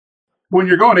when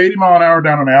you're going 80 mile an hour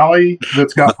down an alley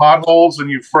that's got potholes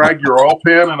and you frag your oil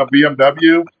pan in a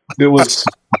BMW, it was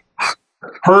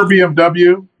her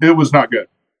BMW. It was not good.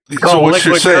 So what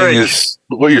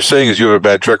you're saying is you have a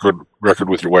bad track record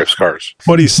with your wife's cars.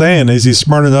 What he's saying is he's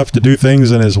smart enough to do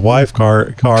things in his wife's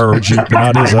car or Jeep,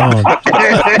 not his own.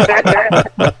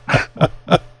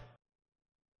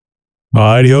 All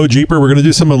righty, ho, Jeeper. We're going to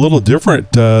do something a little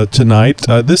different tonight.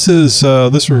 This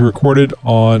was recorded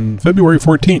on February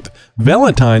 14th,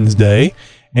 Valentine's Day,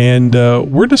 and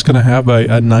we're just going to have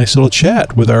a nice little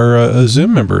chat with our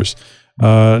Zoom members.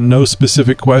 No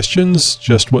specific questions,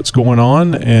 just what's going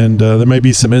on, and there may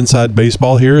be some inside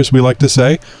baseball here, as we like to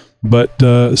say. But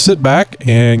sit back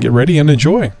and get ready and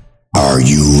enjoy. Are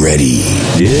you ready?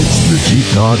 It's the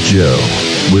Jeep Talk Show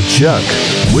with Chuck,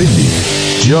 Wendy,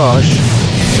 Josh,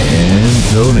 and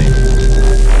Tony.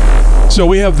 So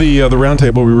we have the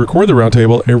roundtable. We record the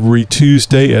roundtable every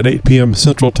Tuesday at 8 p.m.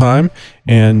 Central Time,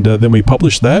 and then we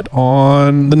publish that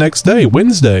on the next day,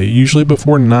 Wednesday, usually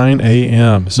before 9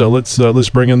 a.m. So let's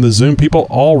bring in the Zoom people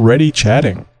already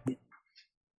chatting.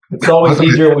 It's always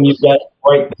easier when you've got it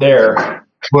right there.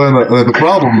 Well, the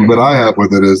problem that I have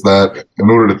with it is that in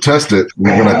order to test it,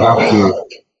 you're going to have to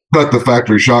cut the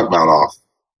factory shock mount off.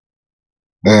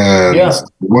 And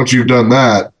once you've done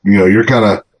that, you're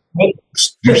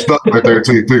stuck right there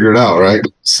until you figure it out, right?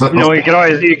 So, you could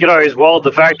always weld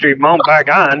the factory mount back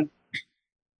on.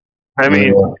 I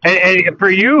mean, and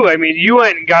for you, I mean, you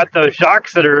went and got the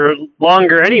shocks that are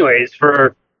longer anyways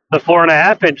for the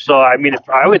 4.5 inch. So, I mean,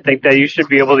 I would think that you should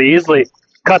be able to easily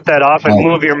cut that off and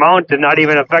move your mount and not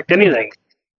even affect anything.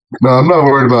 No, I'm not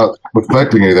worried about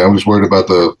affecting anything. I'm just worried about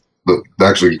the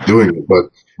actually doing it. But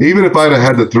even if I'd have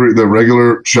had the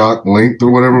regular shock length or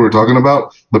whatever we're talking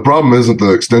about, the problem isn't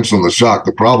the extension of the shock.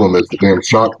 The problem is the damn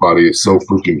shock body is so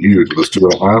freaking huge with this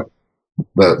 2.5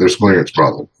 that there's clearance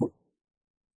problem.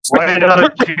 Why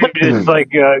not you just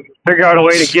figure out a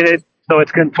way to get it so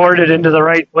it's contorted into the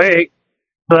right way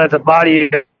so that the body.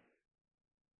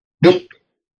 Yep,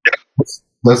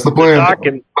 that's the plan.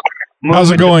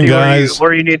 How's it going, guys?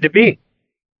 Where you need to be.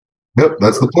 Yep,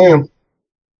 that's the plan.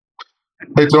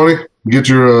 Hey, Tony, get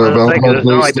your Valentine's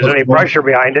Day. There's any pressure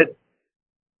behind it.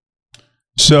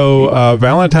 So,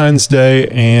 Valentine's Day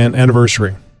and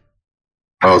anniversary.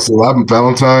 Oh, so I'm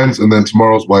Valentine's, and then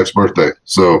tomorrow's wife's birthday.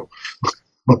 So,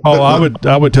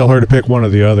 I would tell her to pick one or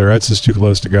the other. That's just too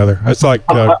close together. That's like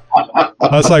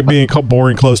being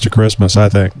boring close to Christmas, I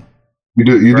think. You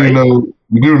do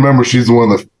remember she's the one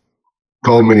that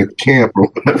called me at camp or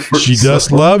whatever. She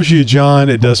just loves you, John.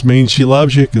 It just means she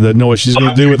loves you. Doesn't know what she's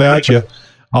going to do without you.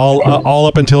 All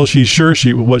up until she's sure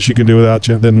what she can do without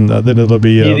you. Then it'll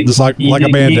be just like a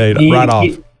Band-Aid right off.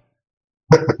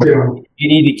 You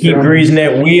need to keep greasing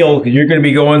that wheel because you're going to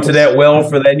be going to that well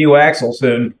for that new axle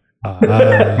soon. Well,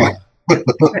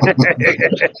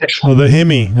 the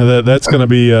Hemi that's going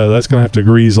to have to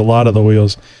grease a lot of the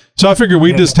wheels. So I figured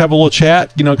we'd just have a little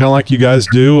chat, kind of like you guys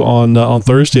do on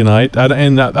Thursday night.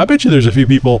 And I bet you there's a few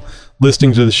people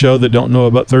listening to the show that don't know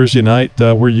about Thursday night,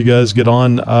 where you guys get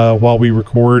on while we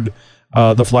record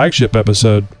the flagship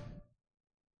episode.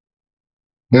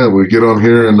 Yeah, we get on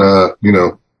here and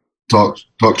talk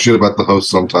shit about the host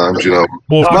sometimes.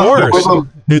 Well, of course,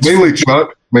 it's mainly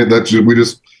Chuck. We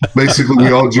just basically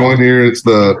we all join here. It's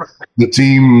the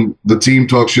team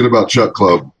talk shit about Chuck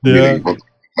Club. Yeah.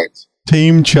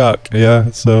 Team Chuck, yeah.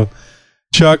 So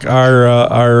Chuck,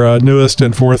 our newest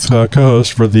and fourth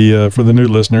co-host for the new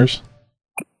listeners.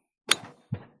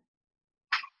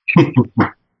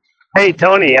 Hey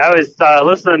Tony, I was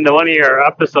listening to one of your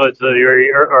episodes, or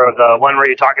the one where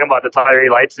you're talking about the tire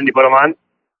lights and you put them on.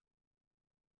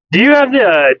 Do you have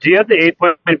the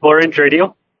 8.4 inch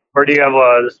radio, or do you have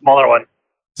the smaller one?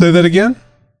 Say that again.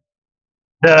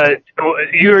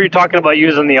 You were talking about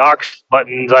using the aux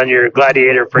buttons on your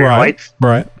Gladiator for your lights,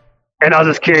 right? And I was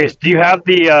just curious, do you have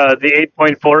the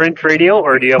 8.4 inch radio,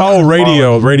 or do you have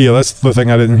radio? That's the thing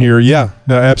I didn't hear. Yeah,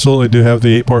 I absolutely do have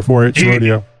the 8.4 inch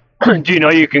radio. Do you know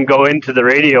you can go into the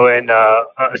radio and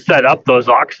set up those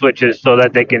aux switches so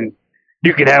that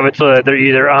you can have it so that they're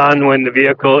either on when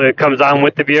it comes on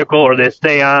with the vehicle, or they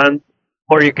stay on,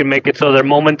 or you can make it so they're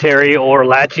momentary or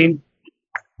latching?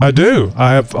 I do.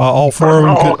 I have all four of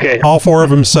them. Okay. All four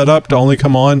of them set up to only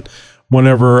come on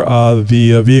whenever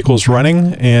the vehicle's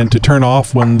running, and to turn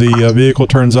off when the vehicle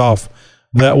turns off.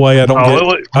 That way,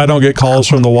 I don't get calls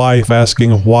from the wife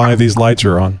asking why these lights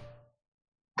are on.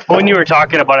 When you were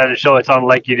talking about it on the show, it sounded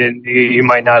like you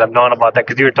might not have known about that,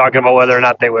 because you were talking about whether or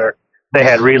not they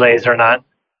had relays or not.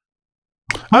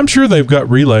 I'm sure they've got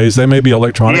relays. They may be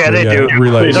electronic. Yeah, they do.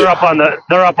 Relays. They're up on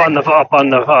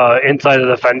the inside of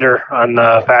the fender on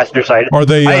the passenger side. Are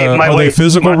they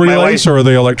physical relays or are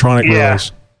they electronic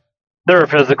relays? They're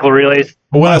physical relays.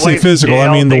 Well, when I say physical,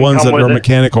 I mean the ones that are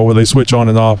mechanical, where they switch on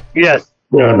and off. Yes.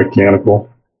 Yeah, mechanical.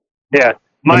 Yeah,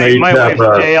 my wife's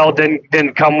JL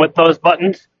didn't come with those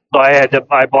buttons, so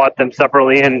I bought them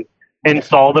separately and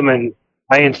installed them, and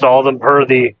I installed them per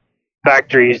the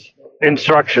factory's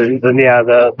instructions. And yeah,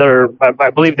 I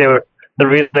believe the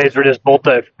relays were just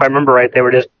bolted. If I remember right, they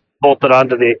were just bolted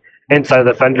onto the inside of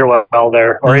the fender well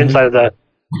there, or inside of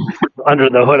under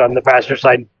the hood on the passenger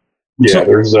side. Yeah,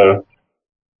 there's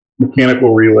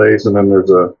mechanical relays, and then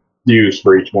there's a fuse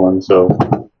for each one. So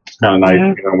it's kind of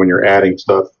nice, when you're adding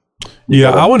stuff. Yeah,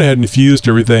 I went ahead and fused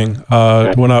everything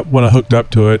when I hooked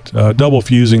up to it. Double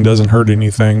fusing doesn't hurt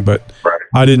anything, but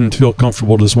I didn't feel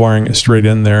comfortable just wiring it straight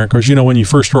in there. Because, when you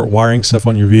first start wiring stuff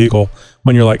on your vehicle,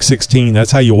 when you're like 16, that's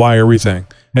how you wire everything.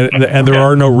 And there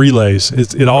are no relays.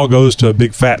 It all goes to a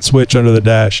big fat switch under the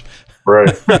dash.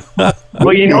 Right. Well,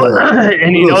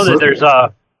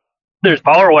 that there's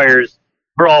power wires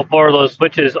for all four of those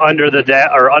switches under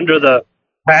the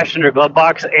passenger glove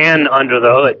box and under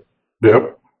the hood.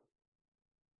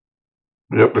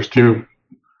 Yep, there's two.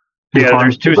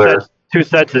 There's two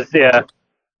sets. Yeah.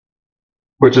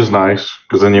 Which is nice,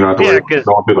 because then you don't have to worry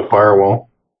going through the firewall.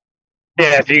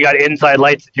 Yeah, if you got inside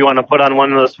lights, if you want to put on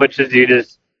one of those switches, you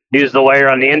just use the wire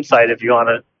on the inside. If you want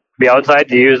to be outside,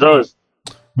 you use those.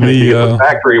 The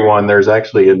factory one, there's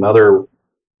actually another. I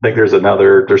think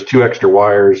there's two extra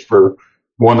wires for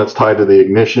one that's tied to the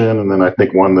ignition, and then I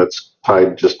think one that's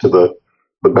tied just to the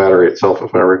battery itself,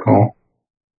 if I recall.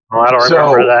 Oh, I don't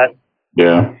remember that.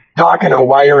 Yeah. Talking of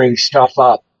wiring stuff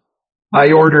up,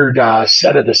 I ordered a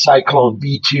set of the Cyclone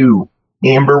V2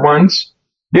 amber ones.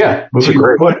 Yeah, those are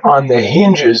great. Put on the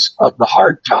hinges of the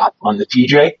hardtop on the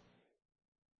TJ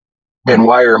and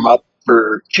wire them up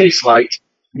for chase lights.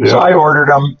 Yeah. So I ordered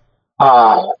them,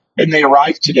 and they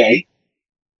arrived today.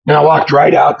 And I walked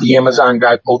right out. The Amazon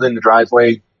guy pulled in the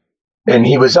driveway, and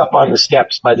he was up on the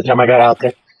steps by the time I got out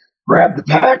there. Grabbed the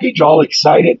package, all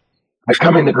excited. I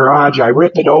come in the garage, I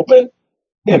rip it open,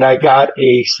 and I got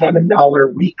a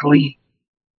 $7 weekly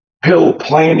pill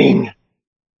planning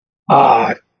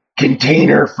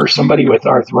container for somebody with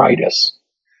arthritis.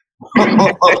 So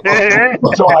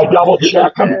I double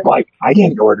check. I'm like, I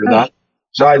didn't order that.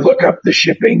 So I look up the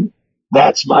shipping.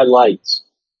 That's my lights.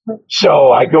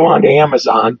 So I go on to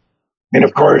Amazon, and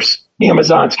of course,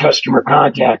 Amazon's customer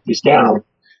contact is down,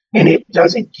 and it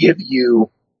doesn't give you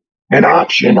an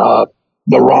option of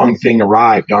the wrong thing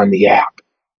arrived on the app.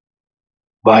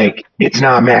 Like, it's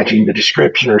not matching the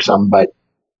description or something, but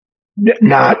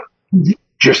not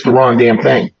just the wrong damn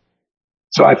thing.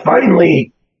 So I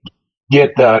finally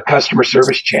get the customer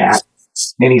service chat,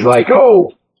 and he's like,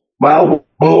 oh, well,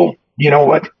 you know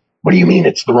what? What do you mean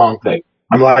it's the wrong thing?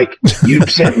 I'm like, you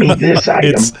sent me this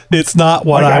item. It's not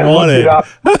what I wanted.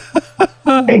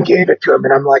 And gave it to him.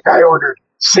 And I'm like, I ordered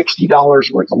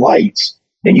 $60 worth of lights,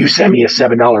 and you sent me a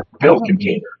 $7 pill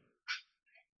container.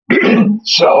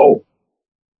 So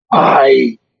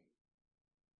they're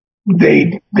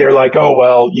like, oh,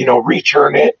 well,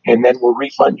 return it, and then we'll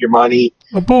refund your money.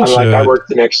 Oh, bullshit. I'm like, I work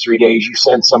the next 3 days. You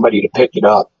send somebody to pick it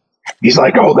up. He's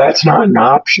like, oh, that's not an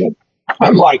option.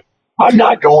 I'm like, I'm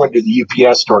not going to the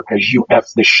UPS store because you F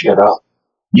this shit up.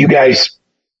 You guys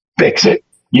fix it.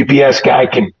 UPS guy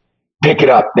can pick it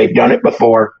up. They've done it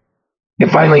before. And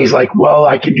finally, he's like, well,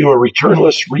 I can do a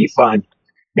returnless refund,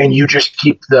 and you just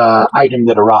keep the item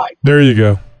that arrived. There you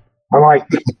go. I'm like,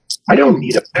 I don't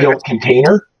need a pill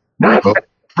container. Not for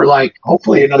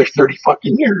hopefully another 30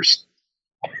 fucking years.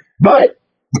 But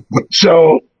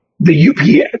so the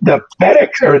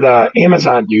FedEx or the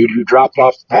Amazon dude who dropped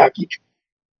off the package,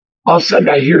 all of a sudden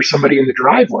I hear somebody in the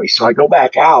driveway. So I go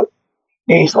back out,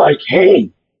 and he's like,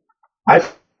 hey, I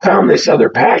found this other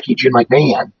package in my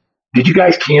van. Did you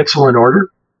guys cancel an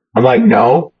order? I'm like,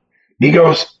 no. He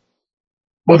goes,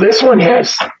 well, this one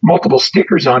has multiple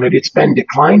stickers on it. It's been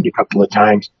declined a couple of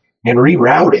times and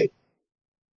rerouted.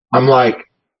 I'm like,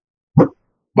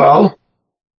 well,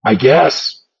 I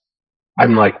guess.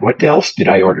 I'm like, what else did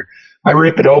I order? I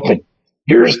rip it open.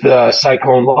 Here's the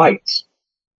Cyclone lights.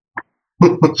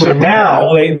 So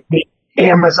now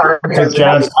Amazon has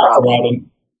another problem.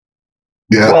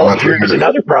 Yeah, well, here's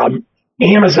another problem.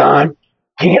 Amazon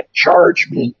can't charge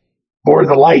me for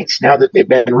the lights now that they've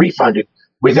been refunded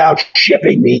without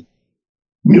shipping me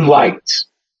new lights.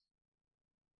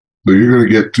 So you're going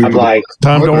to get two. I'm like,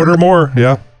 time to order more.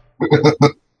 Yeah.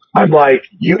 I'm like,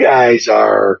 you guys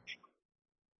are.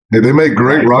 Hey, they make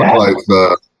great rock lights,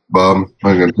 Bob.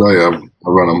 I can tell you.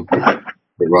 run them.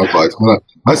 The rod lights. But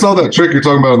I saw that trick you're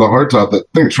talking about on the hardtop. That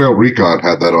I think Trail Recon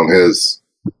had that on his.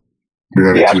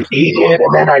 Yeah, he did,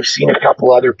 and then I've seen a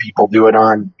couple other people do it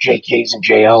on JKs and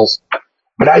JLs.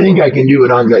 But I think I can do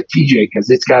it on the TJ because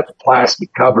it's got the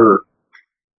plastic cover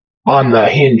on the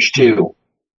hinge too.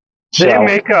 They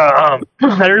make a, I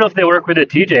don't know if they work with a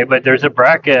TJ, but there's a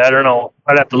bracket. I don't know.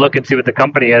 I'd have to look and see what the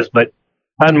company is. But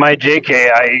on my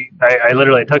JK, I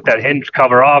literally took that hinge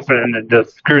cover off and the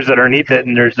screws that are underneath it.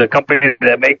 And there's a company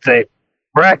that makes a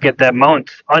bracket that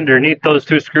mounts underneath those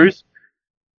two screws.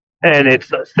 And it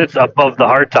sits above the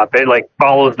hardtop. It like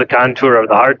follows the contour of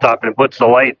the hardtop and puts the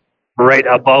light right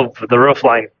above the roof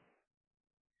line.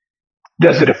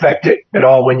 Does it affect it at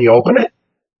all when you open it?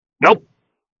 Nope.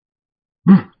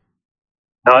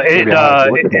 No, they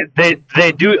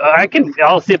do.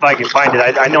 I'll see if I can find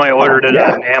it. I know I ordered it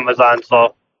on Amazon, so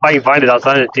if I can find it, I'll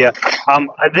send it to you.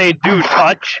 They do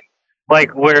touch,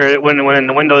 like when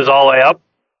the window's all the way up,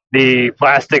 the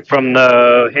plastic from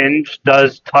the hinge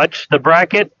does touch the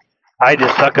bracket. I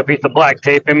just stuck a piece of black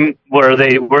tape in where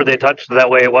they touched, so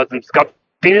that way it wasn't scuffing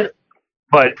it.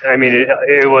 But I mean,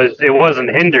 it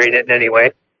wasn't hindering it in any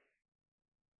way.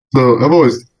 So I've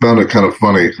always found it kind of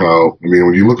funny how, I mean,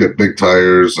 when you look at big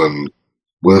tires and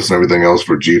lifts and everything else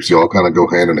for Jeeps, you all kind of go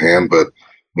hand in hand. But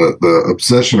the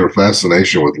obsession or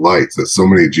fascination with lights that so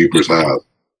many Jeepers have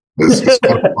is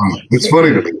kind of funny. It's funny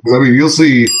to me. I mean, you'll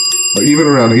see even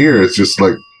around here, it's just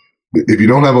like if you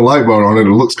don't have a light bar on it,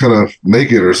 it looks kind of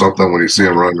naked or something when you see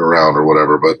them running around or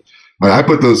whatever. But I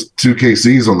put those 2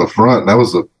 KCs on the front. And that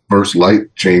was the first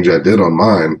light change I did on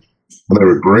mine, and they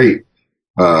were great.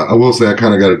 I will say I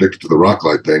kind of got addicted to the rock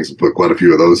light things and put quite a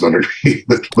few of those underneath.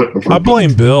 I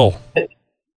blame Bill.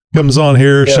 Comes on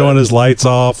here showing his lights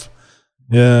off.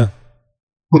 Yeah.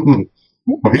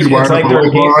 He's wiring up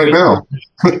a right now.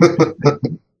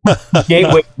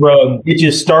 Gateway drug. Get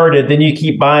you started, then you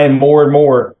keep buying more and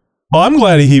more. Well, I'm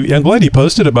glad he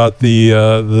posted about the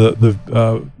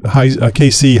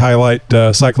KC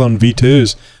Highlight Cyclone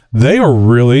V2s. They are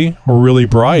really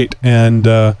bright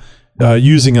and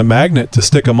using a magnet to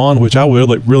stick them on, which I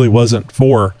really wasn't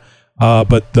for.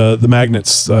 But the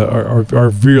magnets are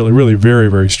really very,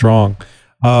 very strong.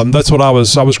 That's what I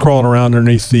was crawling around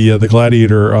underneath the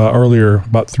Gladiator earlier,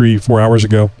 about 3-4 hours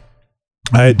ago.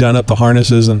 I had done up the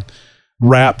harnesses and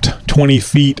wrapped 20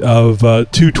 feet of 2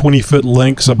 20-foot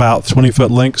links, about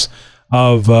 20-foot links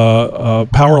of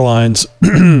power lines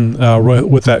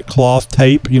with that cloth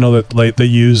tape, that they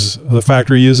use, the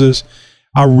factory uses.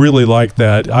 I really like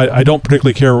that. I don't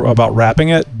particularly care about wrapping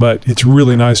it, but it's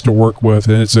really nice to work with,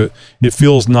 and it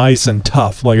feels nice and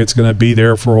tough, like it's going to be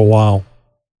there for a while.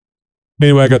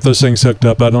 Anyway, I got those things hooked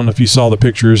up. I don't know if you saw the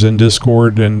pictures in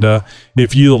Discord, and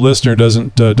if you, the listener,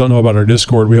 don't know about our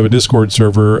Discord, we have a Discord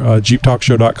server,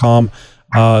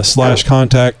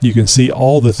 jeeptalkshow.com/contact. You can see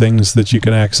all the things that you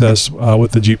can access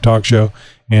with the Jeep Talk Show,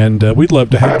 and we'd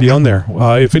love to have you on there.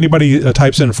 If anybody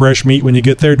types in fresh meat when you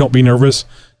get there, don't be nervous.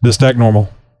 Just act normal.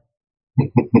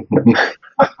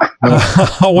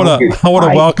 I want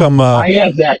to welcome. I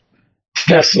have that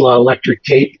Tesla electric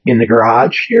tape in the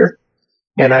garage here,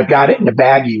 and I've got it in a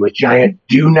baggie with giant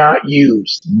 "Do not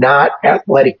use," not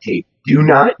athletic tape. Do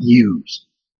not use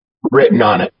written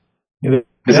on it,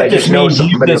 because I just know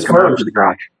somebody will come out to the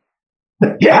garage.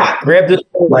 Yeah, grab this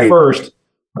first.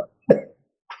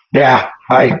 Yeah,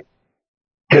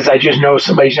 because I just know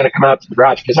somebody's going to come out to the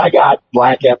garage, because I got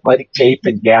black athletic tape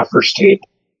and gaffer's tape,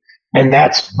 and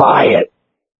that's by it.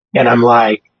 And I'm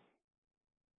like,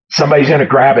 somebody's going to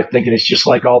grab it thinking it's just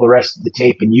like all the rest of the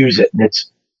tape and use it. And it's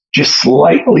just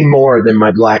slightly more than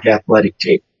my black athletic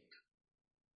tape.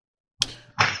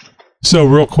 So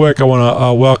real quick, I want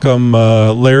to welcome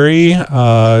Larry,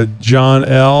 John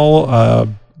L.,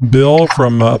 Bill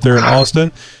from up there in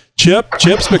Austin.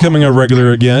 Chip's becoming a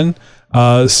regular again.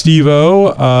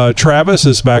 Steve-O, Travis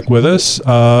is back with us,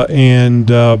 and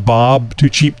Bob, 2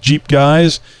 Cheap Jeep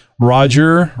guys,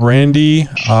 Roger, Randy,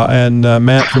 and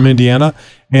Matt from Indiana,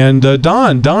 and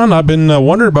Don. Don, I've been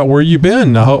wondering about where you've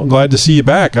been. I'm glad to see you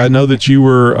back. I know that you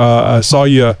were, I saw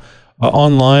you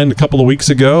online a couple of weeks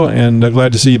ago, and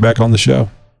glad to see you back on the show.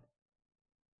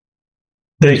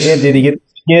 Thanks. And did he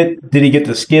get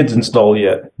the skids installed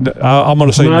yet? I'm going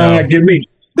to say no. Give me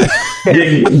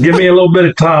a little bit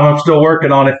of time. I'm still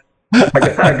working on it.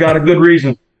 I got a good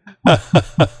reason.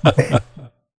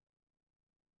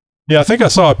 Yeah, I think I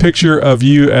saw a picture of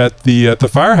you at the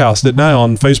firehouse, didn't I,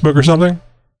 on Facebook or something?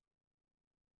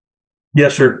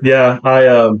 Yes, sir. Yeah, I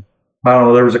don't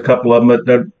know. There was a couple of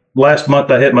them. Last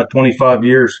month I hit my 25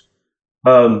 years,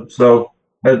 so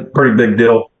that's a pretty big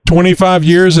deal. 25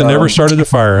 years and never started a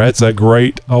fire. That's a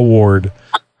great award.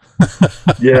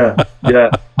 Yeah.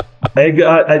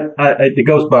 It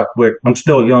goes by quick. I'm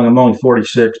still young. I'm only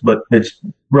 46, but it's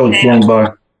really flown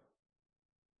by.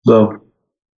 So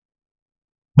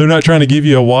They're not trying to give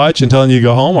you a watch and telling you to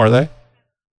go home, are they?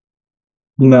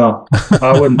 no,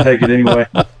 I wouldn't take it anyway.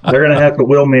 They're gonna have to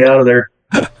wheel me out of there.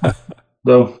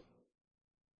 So.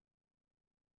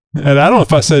 And I don't know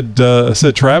if I said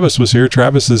Travis was here.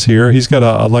 Travis is here. He's got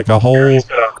a whole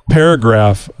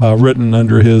paragraph written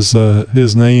under his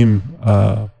name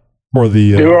for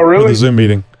the Zoom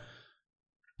meeting.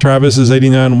 Travis is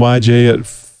 89YJ at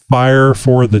Fire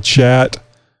for the chat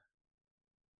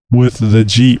with the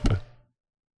Jeep.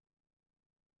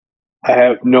 I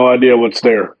have no idea what's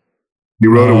there.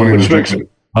 You wrote it when he was drinking.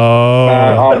 Oh,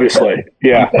 obviously,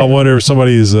 yeah. I wonder if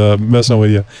somebody's messing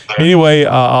with you. Anyway,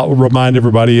 I'll remind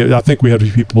everybody. I think we had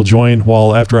people join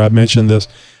after I mentioned this.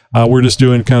 We're just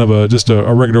doing kind of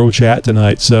a regular old chat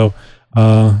tonight. So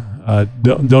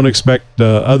don't expect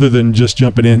other than just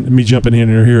jumping in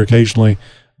or here occasionally,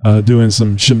 doing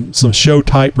some show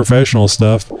type professional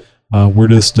stuff. We're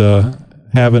just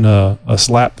having a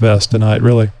slap fest tonight,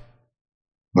 really.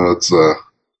 That's way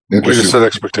to set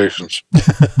expectations.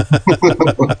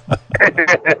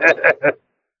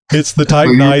 It's the type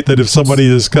night that if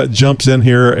somebody jumps in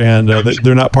here and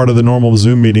they're not part of the normal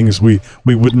Zoom meetings, we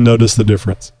wouldn't notice the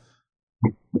difference.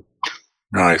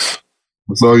 Nice.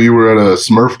 So you were at a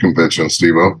Smurf convention,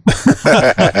 Steve-O.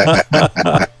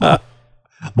 A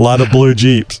lot of blue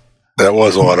Jeeps. That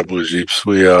was a lot of blue Jeeps.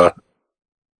 We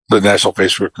the national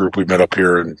Facebook group, we met up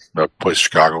here in a place in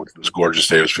Chicago. It was a gorgeous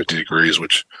day. It was 50 degrees,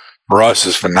 which for us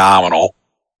is phenomenal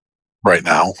right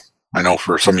now. I know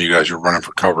for some of you guys, you're running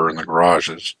for cover in the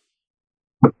garages.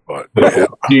 But yeah.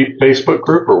 Facebook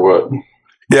group or what?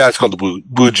 Yeah, it's called the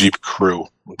Blue Jeep Crew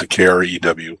with the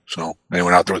KREW. So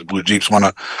anyone out there with blue Jeeps want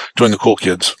to join the cool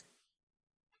kids?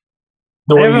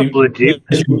 I have a blue Jeep.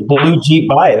 Blue Jeep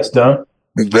biased, huh?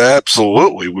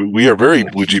 Absolutely. We are very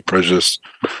blue Jeep prejudiced.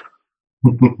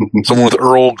 Someone with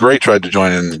Earl Grey tried to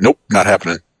join in. Nope, not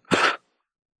happening.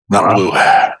 Not blue.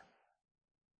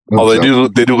 Although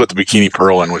they do let the bikini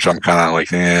pearl in, which I'm kind of like,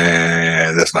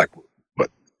 that's not blue.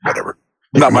 But whatever.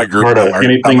 Not my group.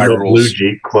 Anything not my but rules. Blue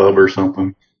Jeep Club or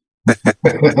something.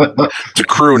 It's a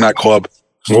crew, not club.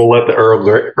 We'll let the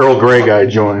Earl Grey guy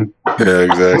join. Yeah,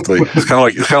 exactly. It's kind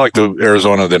of like the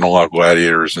Arizona. They don't allow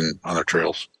gladiators on their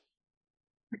trails.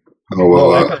 Oh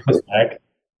well.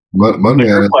 Monday,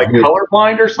 you're like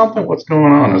colorblind or something. What's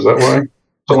going on? Is that why it's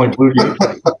only blue Jeep?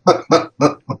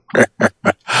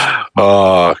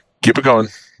 Keep it going.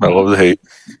 I love the hate.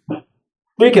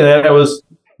 Speaking of that, I was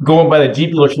going by the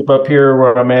Jeep dealership up here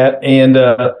where I'm at, and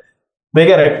they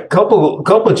got a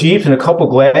couple Jeeps and a couple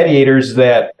Gladiators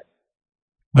that.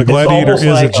 A Gladiator is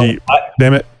like a Jeep.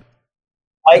 Damn it!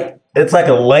 It's like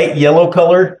a light yellow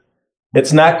color.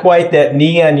 It's not quite that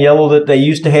neon yellow that they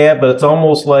used to have, but it's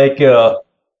almost like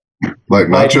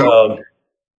nacho.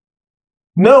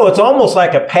 No, it's almost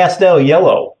like a pastel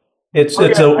yellow. It's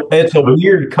a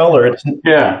weird color. It's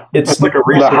like a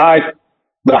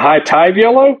the high tide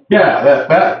yellow. Yeah,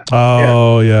 that.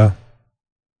 Oh yeah.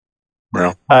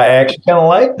 Well, I actually kind of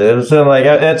like this.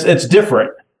 It's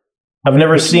different. I've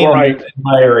never seen it in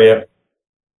my area.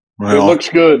 Well, it looks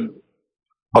good.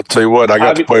 I'll tell you what. I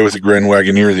got to play with the Grand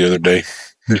Wagoneer the other day.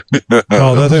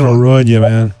 Oh, that thing will ruin you,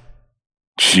 man.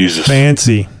 Jesus,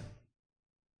 fancy.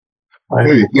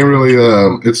 Yeah, you can't really.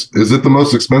 Is it the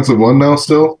most expensive one now?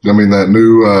 Still, I mean that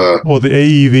new. The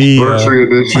AEV anniversary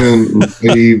edition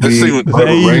AEV. The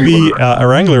AEV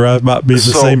Wrangler might be the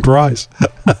same price.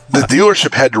 The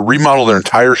dealership had to remodel their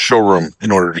entire showroom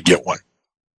in order to get one.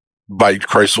 By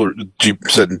Chrysler, Jeep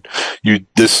said, "You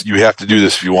have to do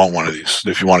this if you want one of these.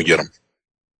 If you want to get them."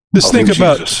 Just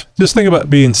think about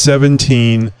being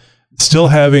 17, still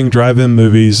having drive-in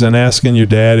movies, and asking your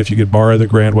dad if you could borrow the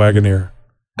Grand Wagoneer.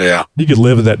 Yeah, you could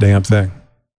live with that damn thing.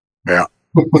 Yeah,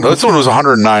 this one was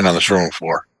 109 on the showroom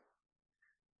floor.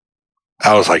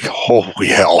 I was like, "Holy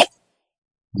hell!"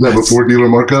 Is that before dealer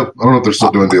markup? I don't know if they're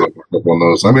still doing dealer markup on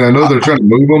those. I mean, I know they're trying to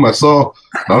move them. I don't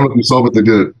know if you saw, but they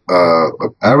did an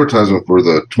advertisement for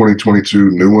the 2022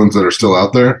 new ones that are still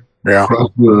out there. Yeah,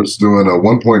 Chrysler's doing a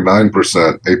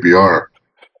 1.9% APR.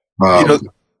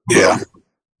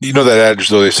 You know that adage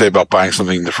though they say about buying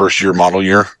something the first year model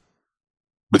year.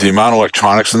 With the amount of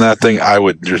electronics in that thing,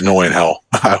 there's no way in hell.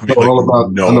 I would be I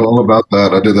know all about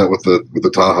that. I did that with the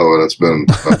Tahoe, and it's been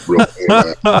real.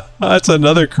 That's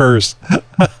another curse.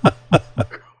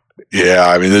 Yeah,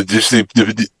 I mean,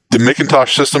 the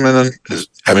Macintosh system in it is.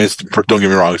 I mean, don't get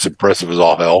me wrong, it's impressive as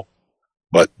all hell,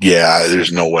 but yeah,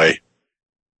 there's no way.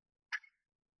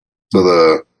 So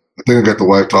I think I got the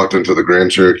wife talked into the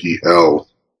Grand Cherokee L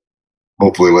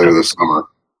hopefully later this summer.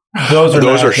 Those are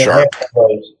Those nice. are sharp.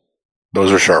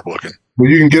 Those are sharp looking. Well,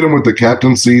 you can get them with the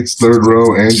captain seats, third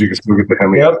row, and you can still get the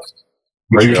Hemi. Yep.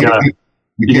 But You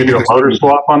can do a motor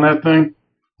swap on that thing.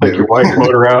 Take your wife's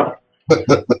motor out. Get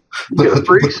a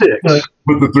 3.6.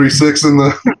 Put the 3.6 in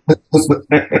the.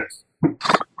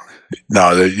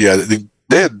 No, they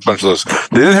had a bunch of those.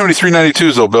 They didn't have any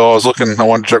 392s though, Bill. I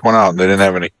wanted to check one out, and they didn't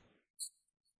have any.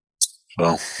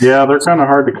 So Yeah, they're kind of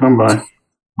hard to come by.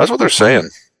 that's what they're saying.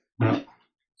 Yeah.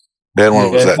 They had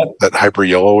one that was that hyper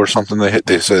yellow or something.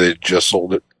 They said they just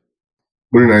sold it.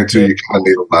 392, you kind of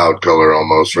need a loud color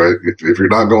almost, right? If you're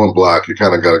not going black, you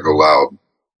kind of got to go loud.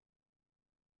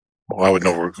 Well, I would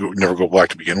never go black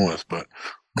to begin with, but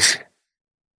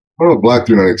Well, black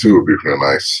 392 would be kind of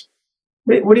nice.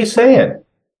 Wait, what are you saying?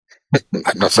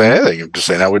 I'm not saying anything. I'm just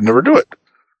saying I would never do it.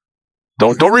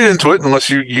 Don't read into it unless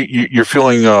you're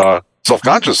feeling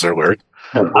self-conscious there, Larry.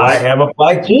 I have a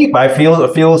black Jeep. I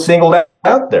feel singled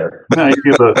out there. No, you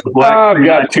get the black. I've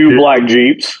got 2 black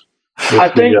Jeeps. I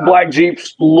think black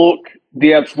Jeeps look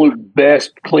the absolute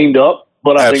best cleaned up,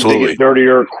 but I think they get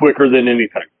dirtier quicker than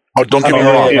anything. Oh, don't get me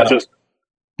wrong. It's just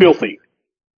filthy.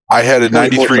 I had a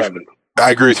 93.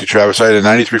 I agree with you, Travis. I had a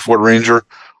 93 Ford Ranger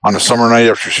on a summer night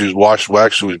after she was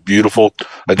waxed. She was beautiful.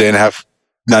 A day and a half,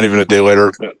 not even a day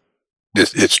later,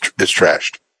 it's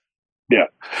trashed. Yeah,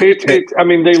 I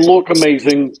mean, they look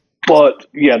amazing, but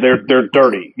yeah, they're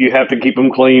dirty. You have to keep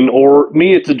them clean. Or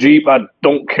me, it's a Jeep. I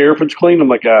don't care if it's clean. I'm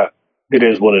like, it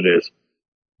is what it is.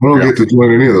 I don't get to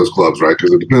join any of those clubs, right?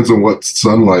 Because it depends on what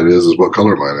sunlight is what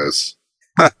color mine is.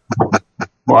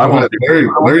 Well,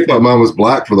 Larry thought mine was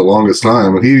black for the longest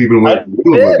time, and he even went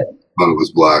blue when he thought it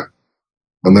was black.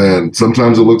 And then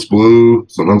sometimes it looks blue,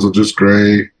 sometimes it's just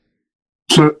gray.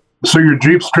 So your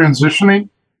Jeep's transitioning?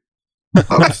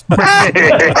 It's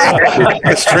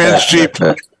trans Jeep.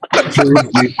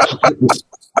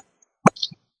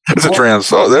 It's a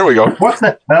trans. Oh, there we go. What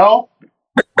the hell?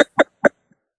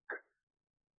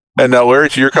 And now, Larry,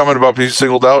 to your comment about being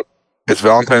singled out, it's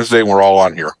Valentine's Day and we're all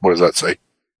on here. What does that say?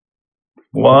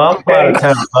 Well, I'm out of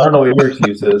town. I don't know what your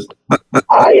excuse is.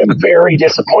 I am very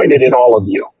disappointed in all of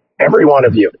you. Every one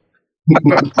of you.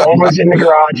 Phone was in the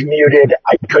garage, muted.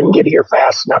 I couldn't get here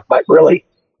fast enough, but really,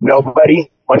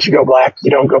 nobody, once you go black, you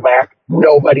don't go back.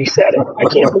 Nobody said it. I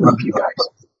can't believe you guys.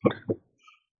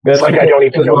 It's like I don't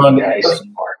even know you guys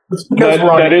anymore.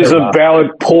 That is a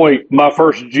valid point. My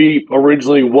first Jeep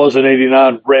originally was an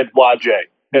 89 red YJ,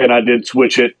 and I did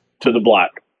switch it to the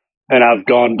black, and I've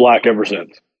gone black ever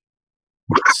since.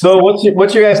 So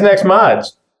what's your guys' next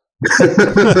mods?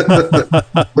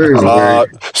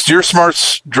 Steer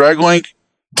Smart's drag link,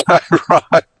 tie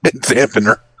rod, and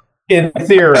dampener. In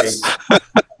theory.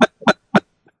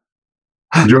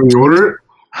 Did you already order it?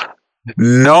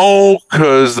 No,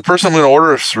 because the person I'm going to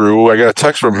order it through, I got a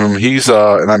text from him. He's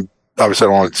and I'm obviously I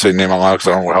don't want to say name out loud because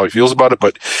I don't know how he feels about it,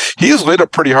 but he is laid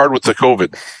up pretty hard with the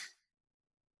COVID.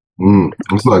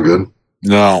 That's not good.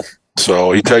 No.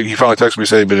 So he finally texted me,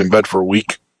 said he'd been in bed for a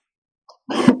week.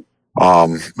 I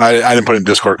didn't put it in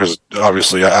Discord because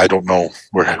obviously I don't know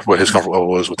what his comfort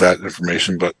level is with that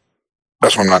information, but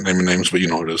that's why I'm not naming names, but you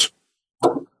know who it is.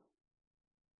 So.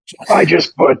 I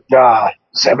just put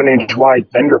 7-inch wide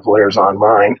fender flares on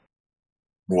mine.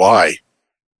 Why?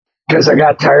 Because I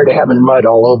got tired of having mud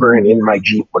all over and in my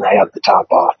Jeep when I had the top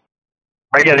off.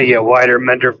 I got to get wider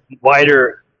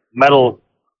metal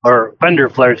or fender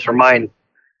flares for mine.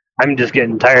 I'm just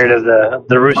getting tired of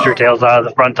the rooster tails out of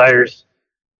the front tires.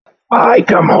 I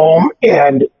come home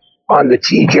and on the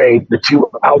TJ, the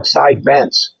 2 outside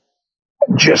vents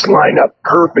just line up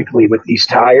perfectly with these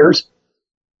tires.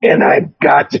 And I've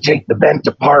got to take the vent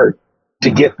apart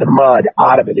to get the mud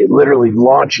out of it. It literally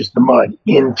launches the mud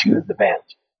into the vent.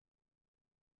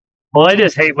 Well, I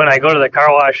just hate when I go to the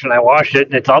car wash and I wash it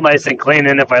and it's all nice and clean.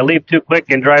 And if I leave too quick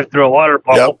and drive through a water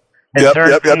puddle and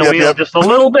turn the wheel just a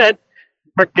little bit,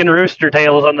 frickin' rooster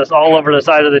tails on this all over the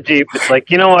side of the Jeep. It's like,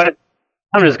 you know what?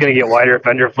 I'm just going to get wider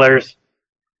fender flares.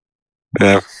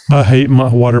 Yeah. I hate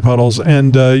my water puddles.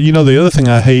 And, the other thing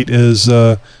I hate is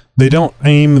they don't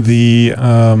aim the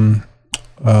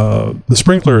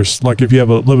sprinklers. Like if you have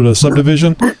a little bit of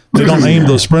subdivision, they don't aim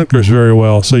those sprinklers very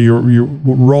well. So you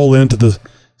roll into the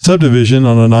subdivision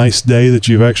on a nice day that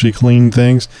you've actually cleaned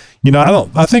things.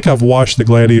 I think I've washed the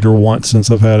Gladiator once since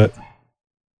I've had it.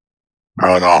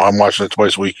 Oh no, I'm watching it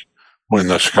twice a week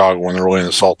when Chicago when they're laying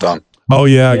the salt down. Oh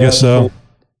yeah, I guess so.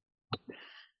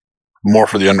 More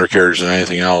for the undercarriage than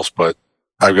anything else, but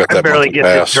I've got that. I barely get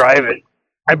to drive it.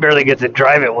 I barely get to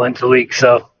drive it once a week,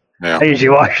 so I usually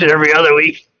wash it every other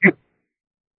week. You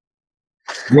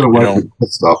gotta wipe the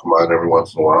stuff mine every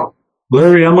once in a while.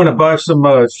 Larry, I'm going to buy some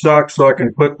shocks so I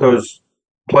can put those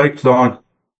plates on.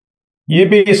 You'd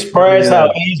be surprised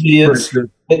how easy it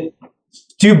is.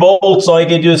 2 bolts, all you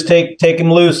can do is take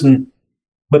them loose and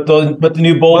put the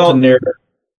new bolt in there.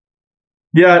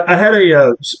 Yeah, I had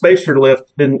a spacer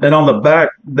lift, and on the back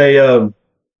they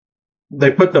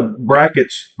put the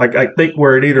brackets, like I think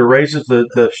where it either raises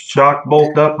the shock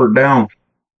bolt up or down,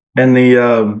 and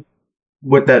the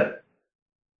with that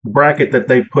bracket that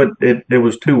they put, it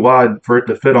was too wide for it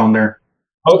to fit on there.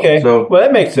 Okay, so well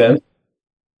that makes sense.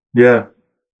 Yeah,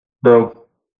 so,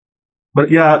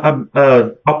 but yeah,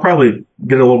 I'll probably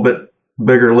get a little bit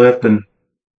bigger lift and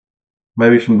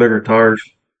maybe some bigger tires.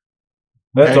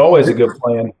 That's always a good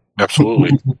plan.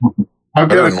 Absolutely. I've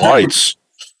got lights.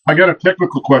 I got a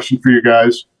technical question for you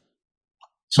guys.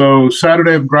 So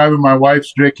Saturday, I'm driving my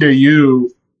wife's JKU,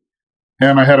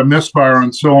 and I had a misfire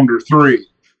on cylinder 3.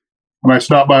 And I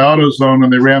stopped by AutoZone,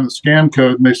 and they ran the scan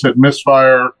code, and they said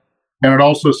misfire, and it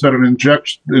also said an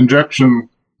injection.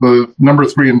 The number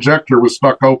 3 injector was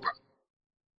stuck open.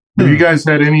 Have you guys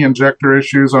had any injector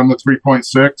issues on the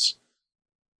 3.6?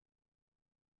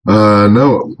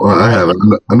 No, I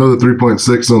haven't. I know the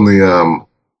 3.6 on the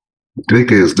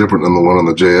JK is different than the one on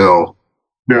the JL.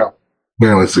 Yeah.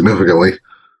 Apparently significantly.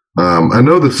 I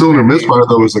know the cylinder misfire,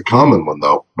 though, is a common one,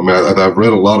 though. I mean, I've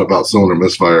read a lot about cylinder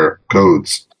misfire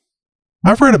codes.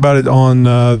 I've read about it on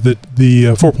the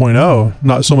 4.0,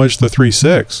 not so much the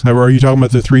 3.6. Are you talking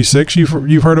about the 3.6?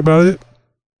 You've heard about it?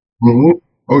 Mm-hmm.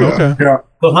 Oh, yeah. Okay. Yeah.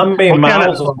 So how many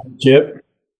miles on the chip?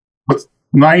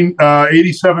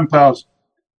 87,000.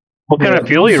 What kind of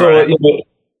fuel you running?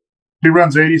 She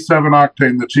runs 87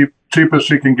 octane, the cheapest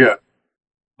she can get.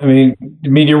 I mean,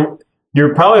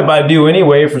 you're probably about due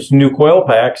anyway for some new coil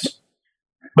packs.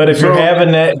 But if you're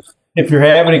having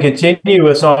a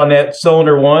continuous on that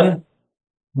cylinder 1,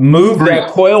 move that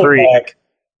coil pack.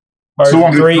 Or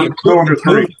cylinder 3. Move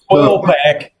the coil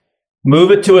pack,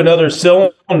 move it to another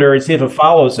cylinder and see if it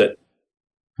follows it.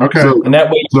 Okay. And that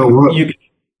way you can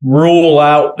rule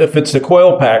out if it's the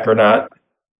coil pack or not.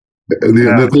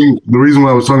 The reason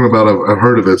why I was talking about, I've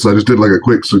heard of it, so I just did like a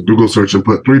quick Google search and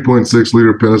put 3.6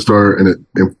 liter Pentastar, and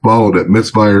it followed it,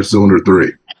 misfire cylinder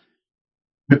 3.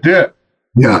 It did.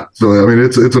 Yeah, so I mean,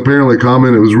 it's apparently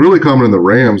common. It was really common in the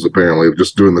Rams, apparently.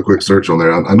 Just doing the quick search on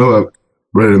there, I know I've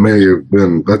read it may have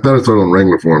been. I thought it started on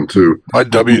Wrangler for them too. My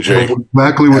WJ.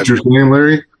 Exactly what you're saying,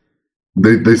 Larry.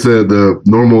 They said the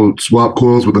normal swap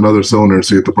coils with another cylinder and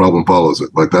see if the problem follows it.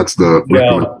 Like that's the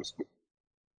recommendation.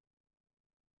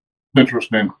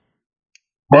 Interesting.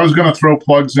 Well, I was going to throw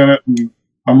plugs in it, and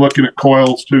I'm looking at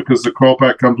coils too because the coil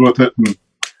pack comes with it,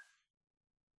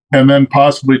 and then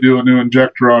possibly do a new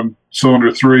injector on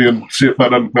cylinder 3 and see if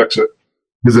that doesn't fix it.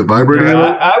 Is it vibrating?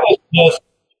 I would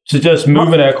suggest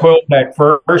moving that coil pack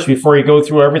first before you go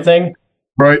through everything.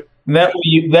 Right. And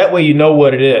that way you know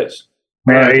what it is.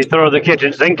 Yeah, you throw the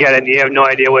kitchen sink at it, and you have no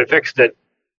idea what fixed it.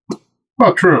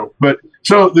 Well, true, but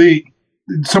so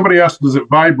somebody asked, does it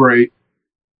vibrate?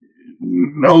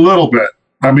 A little bit.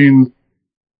 I mean,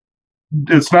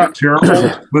 it's not terrible,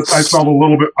 but I felt a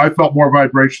little bit. I felt more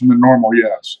vibration than normal.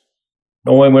 Yes.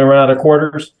 Only when we run out of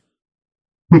quarters.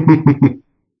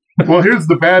 Well, here's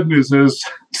the bad news: is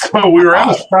so we were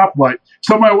at a stoplight.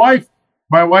 So my wife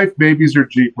babies her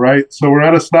Jeep, right? So we're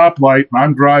at a stoplight, and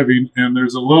I'm driving, and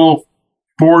there's a little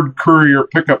Ford Courier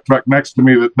pickup truck next to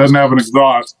me that doesn't have an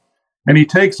exhaust, and he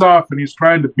takes off, and he's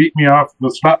trying to beat me off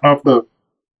the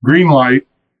green light.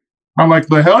 I'm like,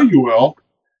 the hell you will.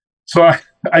 So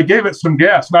I gave it some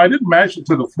gas. Now, I didn't mash it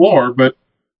to the floor, but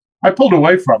I pulled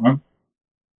away from him.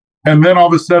 And then all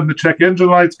of a sudden, the check engine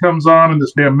lights comes on, and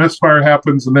this damn misfire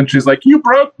happens. And then she's like, you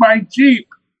broke my Jeep.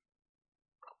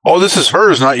 Oh, this is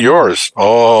hers, not yours.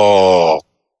 Oh.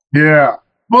 Yeah.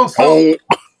 Well,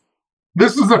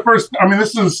 this is the first. I mean,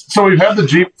 so we've had the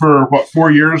Jeep for,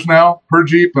 4 years now, per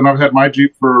Jeep. And I've had my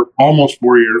Jeep for almost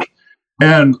 4 years.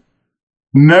 And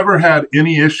never had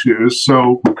any issues.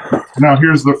 So now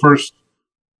here's the first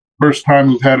time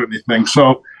we've had anything.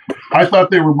 So I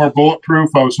thought they were more bulletproof.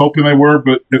 I was hoping they were,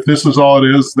 but if this is all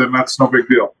it is, then that's no big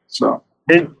deal. So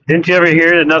didn't you ever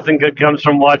hear that nothing good comes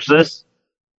from watch this?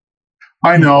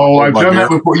 I know. I've done that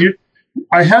before.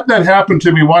 I had that happen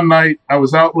to me one night. I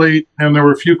was out late, and there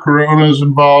were a few Coronas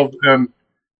involved, and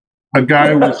a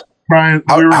guy was trying.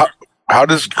 How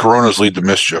does Coronas lead to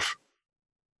mischief?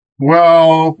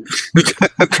 Well,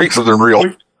 drink something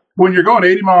real. When you're going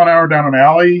 80 mile an hour down an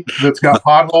alley that's got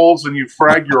potholes and you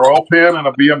frag your oil pan in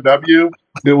a BMW,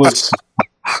 it was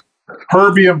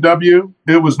her BMW.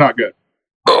 It was not good.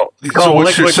 So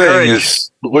what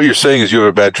you're saying is you have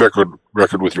a bad track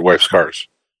record with your wife's cars.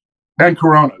 and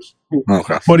Coronas.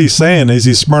 Okay. What he's saying is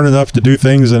he's smart enough to do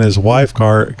things in his wife's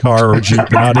car or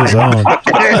Jeep, not his own.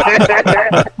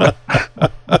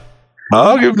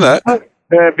 I'll give him that.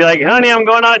 Be like, honey, I'm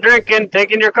going out drinking,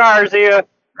 taking your car, see ya.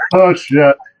 Oh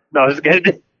shit! No, it's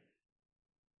good.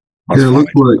 Yeah,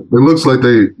 it looks like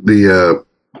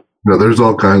there's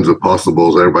all kinds of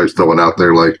possibles everybody's throwing out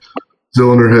there, like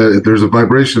cylinder head. If there's a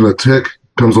vibration, a tick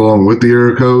comes along with the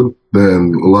error code,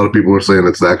 then a lot of people are saying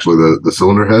it's actually the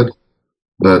cylinder head.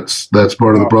 That's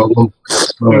part of the problem.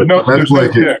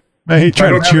 He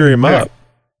tried to cheer him up.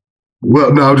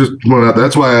 Well, no, just pointing out.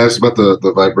 That's why I asked about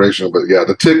the vibration. But yeah,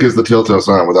 the tick is the telltale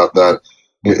sign. Without that,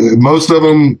 most of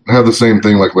them have the same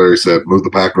thing. Like Larry said, move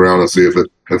the pack around and see if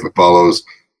it follows.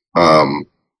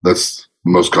 That's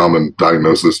the most common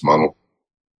diagnosis model.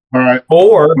 All right.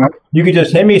 Or you could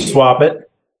just Hemi swap it.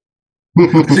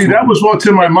 See, that was what's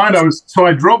in my mind.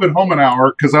 I drove it home an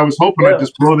hour because I was hoping I'd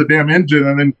just blow the damn engine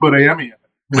and then put a Hemi in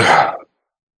it.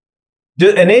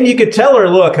 And then you could tell her,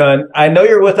 look, hon, I know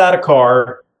you're without a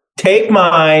car. Take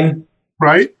mine.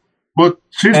 Right? Well,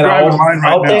 she's driving mine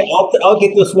right now. I'll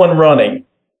get this one running.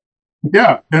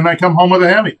 Yeah, and I come home with a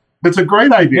Hemi. It's a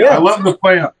great idea. Yeah. I love the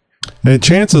plan. And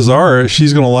chances are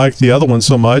she's going to like the other one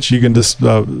so much you can just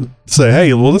say,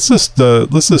 hey, well, let's just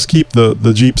keep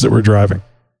the Jeeps that we're driving.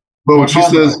 Well, when she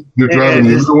says you're driving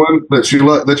the other one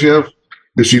that you have,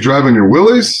 is she driving your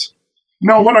Willys?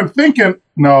 No, what I'm thinking,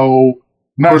 no.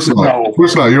 Of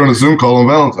course not. You're on a Zoom call on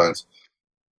Valentine's.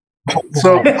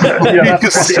 So, yeah,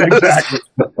 exactly.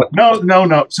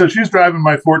 No. So she's driving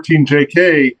my 14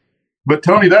 JK, but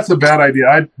Tony, that's a bad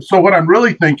idea. So what I'm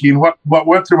really thinking, what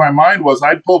went through my mind was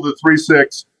I'd pull the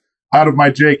 3.6 out of my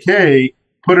JK,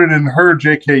 put it in her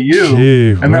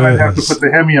JKU, and then I'd have to put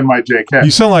the Hemi in my JK.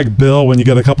 You sound like Bill when you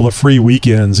get a couple of free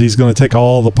weekends. He's going to take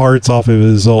all the parts off of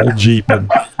his old Jeep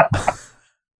and,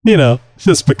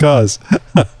 just because.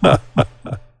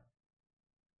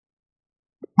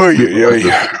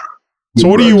 So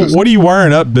what are you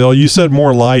wiring up, Bill? You said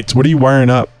more lights. What are you wiring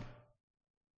up?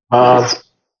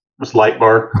 This light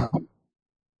bar.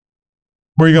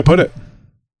 Where are you gonna put it?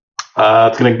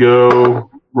 It's gonna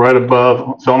go right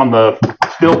above. So on the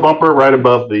steel bumper, right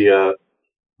above the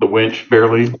winch,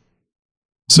 barely.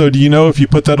 So do you know if you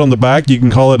put that on the back, you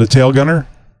can call it a tail gunner?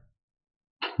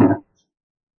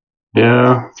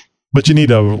 Yeah. But you need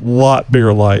a lot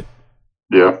bigger light.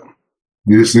 Yeah.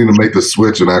 You just need to make the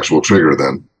switch an actual trigger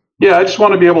then. Yeah, I just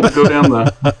want to be able to go down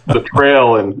the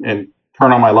trail and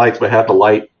turn on my lights, but have the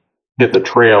light hit the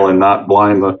trail and not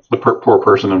blind the poor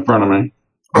person in front of me.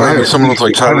 Someone with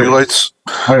like Tyree lights.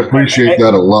 I appreciate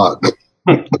that a lot.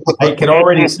 I can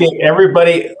already see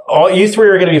everybody. All you three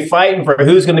are going to be fighting for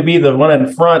who's going to be the one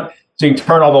in front, so you can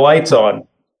turn all the lights on.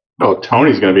 Oh,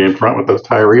 Tony's going to be in front with those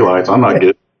Tyree lights. I'm not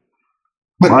getting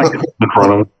in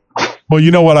front of him. Well,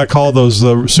 you know what I call those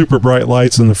super bright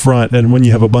lights in the front, and when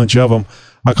you have a bunch of them,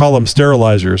 I call them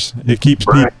sterilizers. It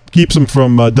keeps them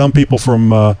from dumb people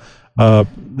from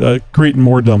creating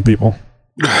more dumb people.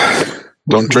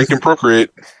 Don't drink and procreate.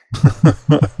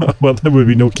 Well, there would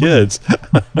be no kids.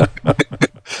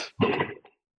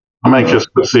 I'm anxious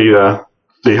to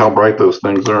see how bright those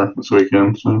things are this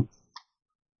weekend. So.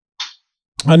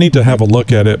 I need to have a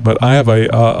look at it, but I have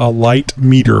a light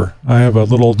meter. I have a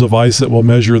little device that will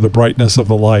measure the brightness of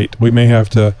the light. We may have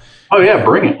to. Oh yeah,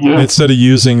 bring it. Yeah. Instead of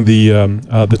using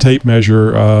the tape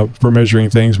measure for measuring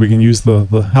things, we can use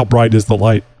the how bright is the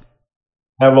light.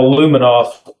 Have a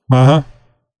luminoff. A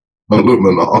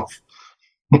luminoff.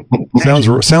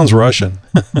 Sounds Russian.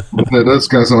 That does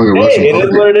kind of sound like a Russian. It is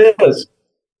what it is.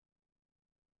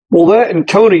 Well, that and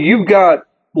Tony, you've got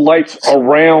lights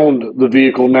around the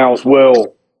vehicle now as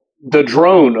well. The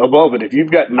drone above it, if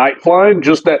you've got night flying,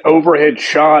 just that overhead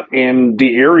shot in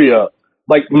the area.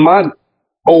 Like my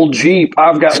old Jeep,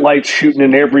 I've got lights shooting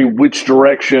in every which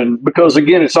direction because,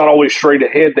 again, it's not always straight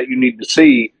ahead that you need to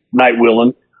see night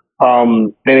wheeling.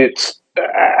 And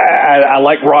I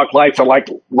like rock lights. I like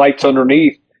lights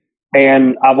underneath.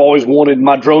 And I've always wanted,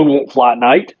 my drone won't fly at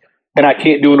night. And I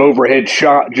can't do an overhead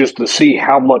shot just to see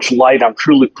how much light I'm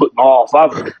truly putting off.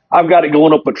 I've got it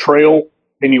going up a trail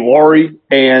in Uwharrie,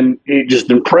 and it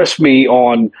just impressed me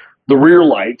on the rear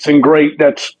lights. And great,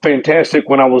 that's fantastic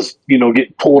when I was,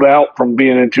 getting pulled out from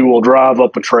being in two-wheel drive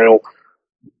up a trail.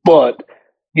 But,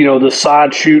 the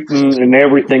side shooting and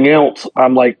everything else,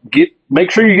 I'm like,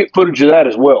 make sure you get footage of that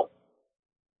as well.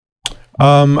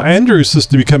 Andrew's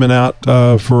supposed to be coming out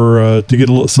to get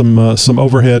some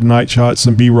overhead night shots,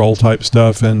 some B-roll type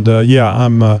stuff, and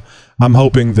I'm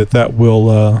hoping that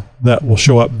will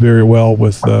show up very well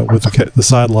with the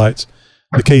side lights,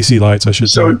 the KC lights, I should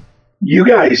say. you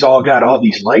guys all got all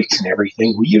these lights and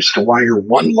everything. We used to wire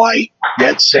one light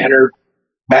dead center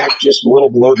back just a little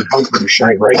below the bunker to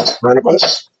shine right in front of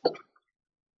us.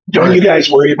 Don't you guys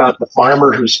worry about the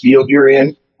farmer whose field you're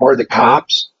in, or the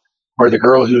cops, or the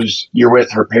girl who's you're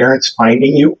with her parents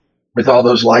finding you with all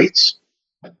those lights?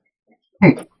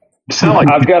 You sound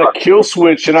like I've got a kill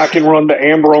switch and I can run the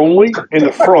amber only in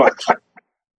the front.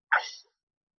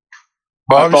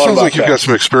 Bob, it sounds like you've got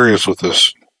some experience with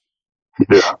this.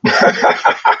 Yeah.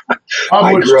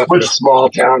 I grew up in a small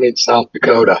town in South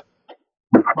Dakota.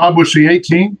 Bob, was she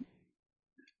 18?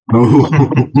 That's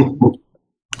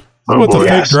what the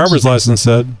fake driver's license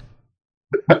said.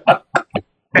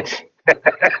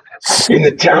 In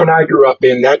the town I grew up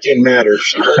in, that didn't matter.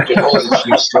 She lived at home.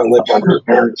 She still lived under her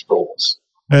parents' rules.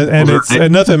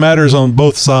 And nothing matters on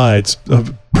both sides,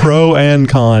 of pro and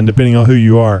con, depending on who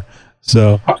you are.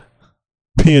 So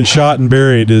being shot and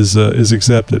buried is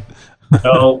accepted.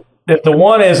 So if the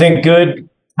one isn't good,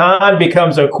 con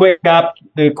becomes a quick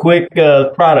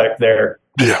product there.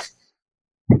 Yeah.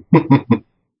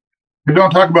 We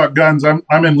don't talk about guns.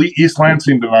 I'm in East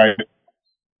Lansing tonight.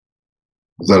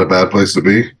 Is that a bad place to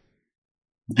be?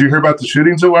 Did you hear about the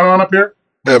shootings that went on up here?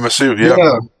 MSU,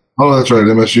 yeah. Oh, that's right,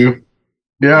 MSU.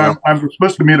 Yeah, I'm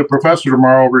supposed to meet a professor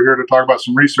tomorrow over here to talk about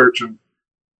some research, and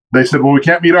they said, well, we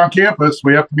can't meet on campus.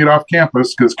 We have to meet off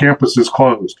campus because campus is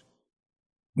closed.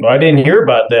 Well, I didn't hear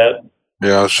about that.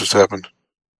 Yeah, it's just happened.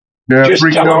 Yeah, just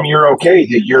tell them you're okay,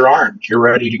 that you're armed, you're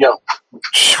ready to go.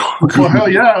 Well, hell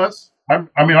yeah.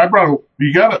 I brought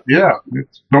you got it. Yeah.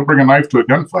 Don't bring a knife to a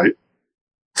gunfight.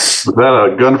 Is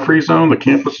that a gun-free zone? The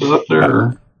campus is up there?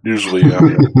 Or? Usually,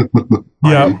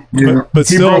 yeah. Yeah, but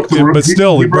still,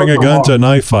 bring a gun to a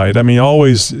knife fight. I mean, you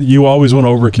always want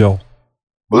to overkill.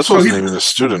 Well, this wasn't even a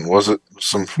student, was it?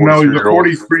 Some 43-year-old?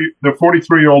 No, the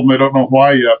 43-year-old. I don't know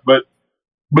why yet, but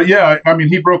yeah, I mean,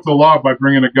 he broke the law by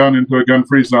bringing a gun into a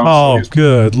gun-free zone. Oh,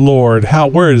 good Lord!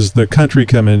 Where does the country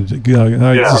come in?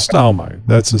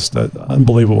 That's just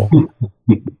unbelievable.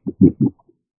 I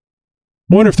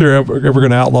wonder if they're ever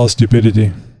going to outlaw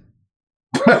stupidity.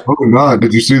 Oh God!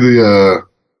 Did you see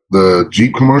the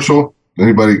Jeep commercial?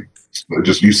 Anybody?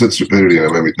 You said stupidity, and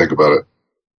it made me think about it.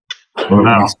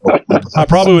 No. I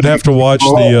probably would have to watch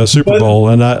the Super Bowl,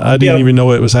 and I didn't even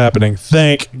know it was happening.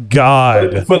 Thank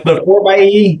God. For the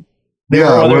 4xe, they were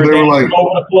like all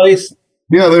over the place.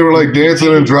 Yeah, they were like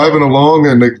dancing and driving along,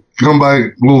 and they come by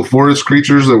little forest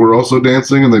creatures that were also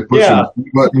dancing, and they push a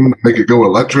button, make it go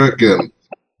electric, and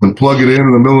plug it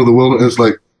in the middle of the wilderness. It's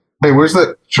like, hey, where's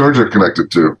that charger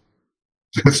connected to?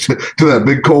 To that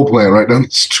big coal plant right down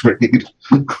the street.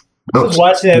 I was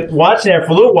watching it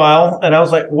for a little while, and I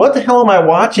was like, what the hell am I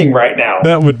watching right now?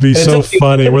 That would be so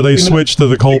funny, where they switch to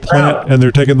the coal plant, and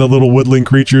they're taking the little woodland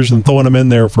creatures and throwing them in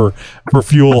there for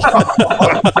fuel.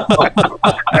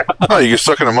 Oh, you get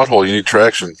stuck in a mud hole, you need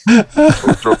traction.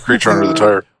 Throw a creature under the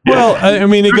tire. Well, I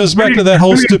mean, it goes back to that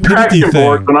whole stupidity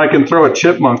thing. And I can throw a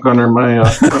chipmunk under my...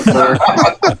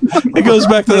 It goes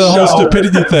back to the whole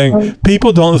stupidity thing.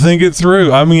 People don't think it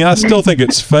through. I mean, I still think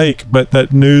it's fake, but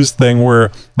that news thing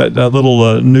where that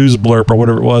little news blurb or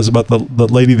whatever it was about the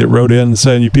lady that wrote in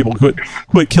saying you people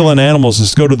quit killing animals,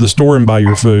 just go to the store and buy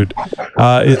your food.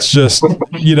 It's just,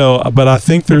 but I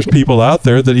think there's people out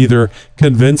there that either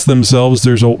convince themselves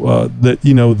there's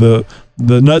the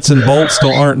nuts and bolts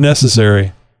aren't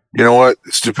necessary. You know what?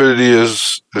 Stupidity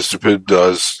is as stupid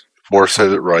does. Forrest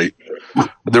said it right.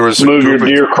 There was move your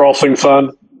deer crossing sign.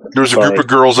 There was a group of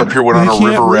girls up here went on a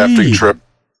river rafting trip.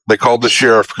 They called the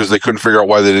sheriff because they couldn't figure out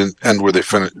why they didn't end where they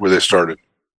started.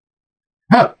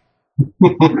 Huh.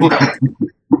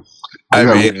 I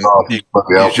mean,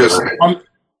 you just on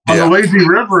the lazy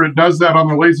river. It does that on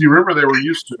the lazy river. They were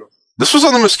used to. This was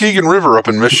on the Muskegon River up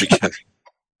in Michigan.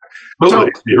 The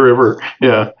lazy river,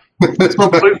 yeah. So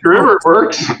lazy river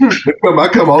works. I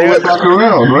come all the way back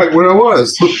around, right where I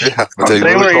was. Yeah,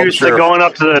 they were used to going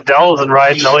up to the Dells and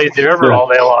riding the lazy river all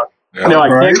day long. Yeah.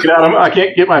 I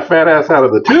can't get my fat ass out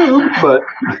of the tube, but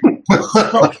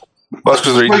that's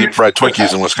because they're eating deep fried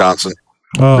Twinkies in Wisconsin.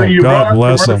 Oh, God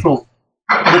bless them.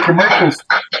 The commercials,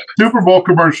 Super Bowl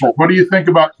commercial. What do you think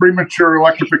about premature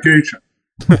electrification?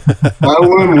 That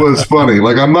one was funny.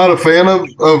 Like, I'm not a fan of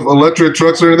electric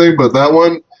trucks or anything, but that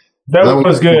one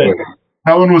was good.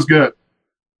 That one was good.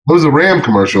 It was a Ram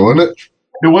commercial, wasn't it?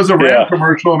 It was a Ram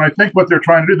commercial, and I think what they're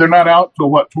trying to do, they're not out till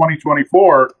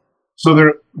 2024. So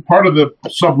they're part of the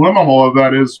subliminal of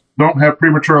that is don't have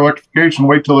premature electrification.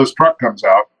 Wait till this truck comes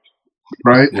out,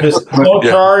 right? Just don't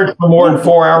charge for more than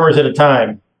 4 hours at a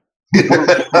time.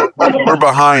 We're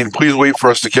behind. Please wait for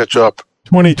us to catch up.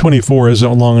 2024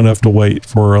 isn't long enough to wait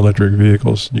for electric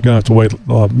vehicles. You're going to have to wait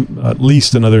at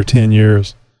least another 10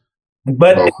 years.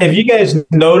 But if you guys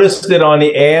noticed it on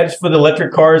the ads for the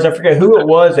electric cars, I forget who it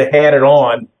was that had it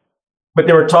on, but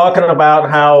they were talking about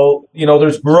how,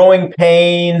 there's growing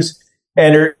pains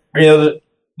and,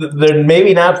 they're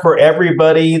maybe not for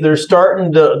everybody. They're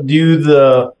starting to do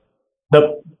the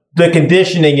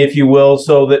conditioning, if you will,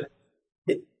 so that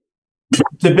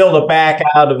to build a back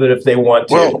out of it if they want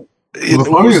to. Well, the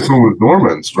funniest one was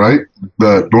Dorman's, right?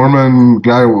 The Dorman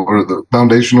guy or the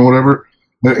foundation or whatever.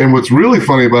 And what's really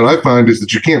funny about it, I find, is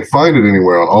that you can't find it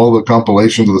anywhere on all the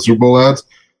compilations of the Super Bowl ads.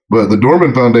 But the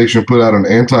Dorman Foundation put out an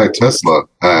anti-Tesla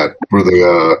ad for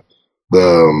the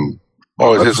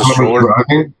it is a stroller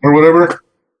or whatever.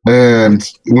 And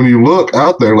when you look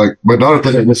out there, like my daughter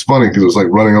thought it was funny because it was like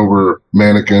running over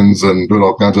mannequins and doing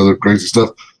all kinds of other crazy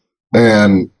stuff,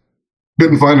 and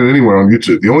couldn't find it anywhere on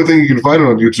YouTube. The only thing you can find it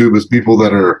on YouTube is people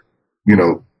that are,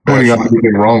 pointing out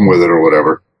everything wrong with it or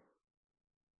whatever.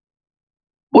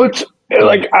 Which,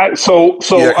 like, I'm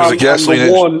the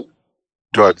one.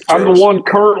 Go ahead, I'm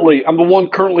the one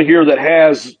currently here that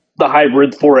has the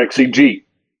hybrid 4xe Jeep,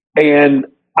 and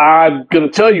I'm going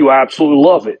to tell you, I absolutely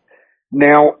love it.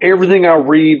 Now, everything I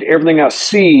read, everything I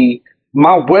see,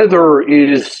 my weather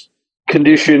is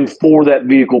conditioned for that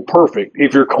vehicle perfect.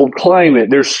 If you're cold climate,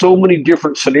 there's so many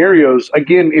different scenarios.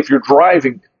 Again, if you're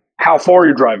driving, how far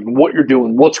you're driving, what you're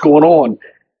doing, what's going on,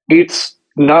 it's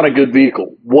not a good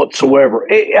vehicle whatsoever.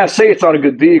 I say it's not a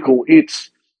good vehicle. It's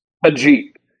a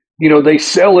Jeep. They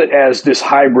sell it as this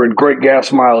hybrid, great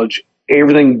gas mileage,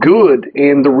 everything good.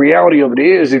 And the reality of it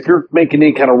is, if you're making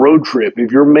any kind of road trip, if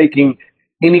you're making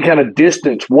any kind of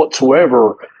distance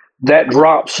whatsoever, that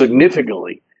drops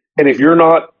significantly. And if you're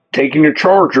not taking your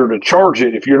charger to charge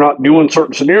it, if you're not doing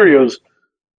certain scenarios,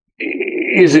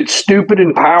 is it stupid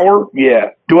in power?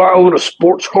 Yeah. Do I own a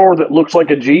sports car that looks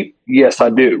like a Jeep? Yes, I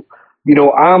do.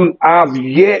 I've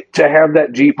yet to have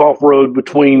that Jeep off road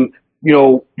between,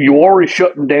 you already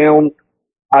shutting down.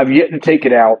 I've yet to take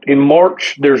it out. In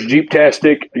March, there's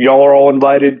Jeep-tastic. Y'all are all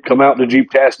invited. Come out to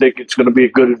Jeep-tastic. It's going to be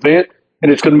a good event.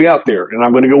 And it's going to be out there, and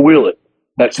I'm going to go wheel it.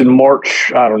 That's in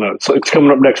March. I don't know. It's coming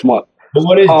up next month. But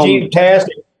what is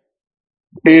Jeep-tastic?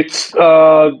 It's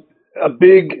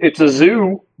it's a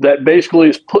zoo that basically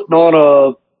is putting on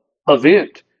a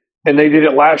event, and they did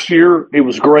it last year. It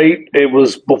was great. It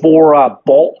was before I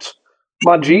bought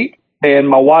my Jeep, and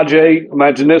my YJ,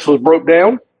 imagine this, was broke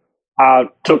down. I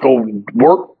took a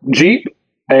work Jeep,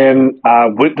 and I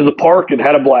went to the park and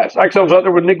had a blast. Actually, I was out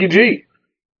there with Nikki G.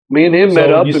 Me and him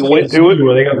met up and went to it.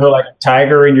 Were they going to put like a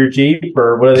tiger in your Jeep,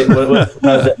 or what how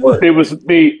does that work? It was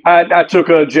me. I took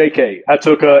a JK. I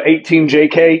took a 18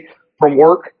 JK from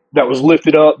work that was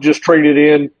lifted up, just traded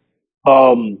in,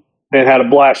 and had a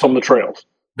blast on the trails.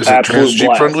 Is it trans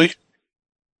Jeep friendly?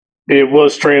 It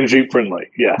was trans Jeep friendly.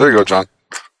 Yeah. There you go, John.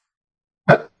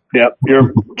 Yep.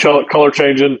 You're color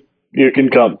changing. You can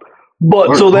come.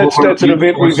 But so that's an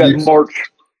event we've got in March.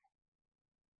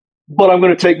 But I'm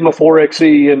going to take my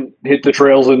 4xe and hit the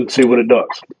trails and see what it does.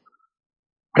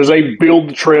 Because they build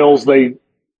the trails.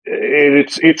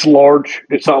 It's large.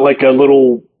 It's not like a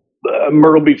little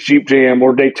Myrtle Beach Jeep Jam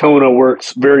or Daytona where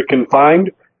it's very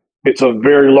confined. It's a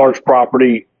very large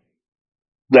property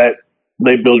that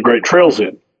they build great trails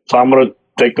in. So I'm going to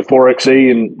take the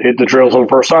 4xe and hit the trails for the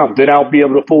first time. Then I'll be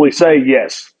able to fully say,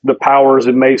 yes, the power is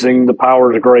amazing. The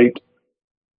power is great.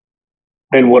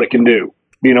 And what it can do.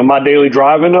 My daily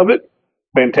driving of it,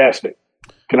 fantastic.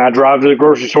 Can I drive to the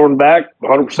grocery store and back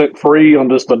 100% free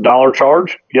on just $1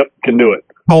 charge? Yep, can do it.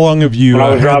 How long have you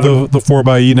had the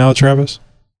 4xe now, Travis?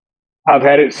 I've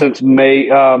had it since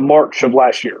March of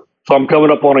last year. So I'm coming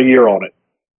up on a year on it.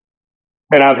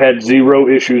 And I've had zero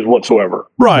issues whatsoever.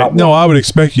 Right. No, I would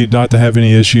expect you not to have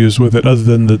any issues with it other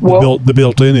than the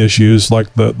built-in issues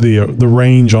like the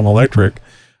range on electric.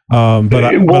 But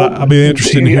I'll be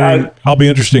interested in hearing. I'll be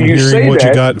interested in hearing what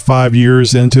you got 5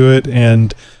 years into it,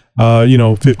 and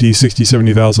 50, 60,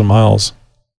 70,000 miles.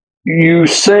 You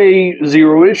say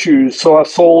zero issues, so I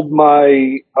sold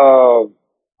my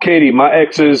Katie, my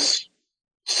ex's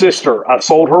sister. I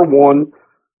sold her one.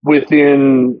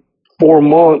 Within 4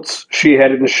 months, she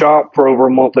had it in the shop for over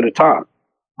a month at a time.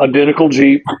 Identical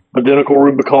Jeep, identical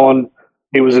Rubicon.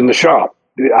 It was in the shop.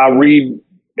 I read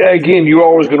again. You're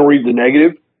always going to read the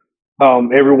negative.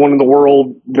 Everyone in the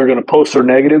world, they're going to post their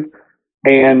negative.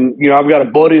 And, I've got a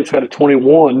buddy that's got a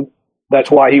 21.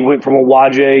 That's why he went from a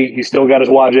YJ. He still got his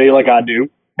YJ like I do,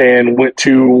 and went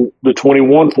to the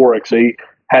 21 4xe.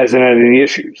 Hasn't had any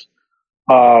issues.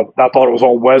 I thought it was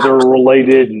all weather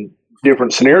related and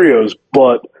different scenarios.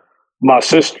 But my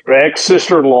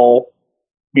ex-sister-in-law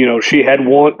she had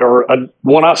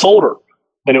one I sold her,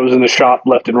 and it was in the shop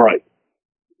left and right.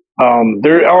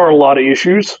 There are a lot of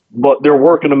issues, but they're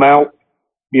working them out.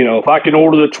 If I can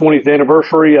order the 20th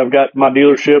anniversary, I've got my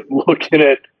dealership looking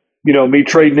at, me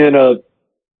trading in a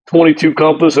 22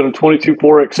 Compass and a 22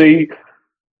 4XE,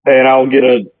 and I'll get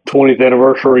a 20th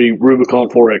anniversary Rubicon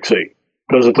 4XE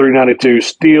because the 392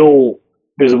 still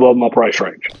is above my price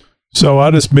range. So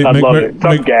I just make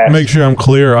sure I'm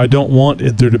clear. I don't want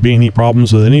there to be any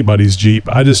problems with anybody's Jeep.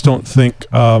 I just don't think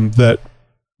that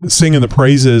singing the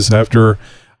praises after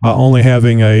only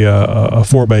having a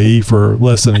 4xE for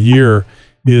less than a year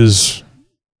is,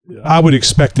 I would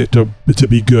expect it to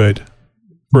be good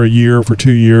for a year, for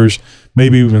 2 years,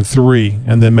 maybe even 3,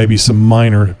 and then maybe some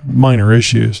minor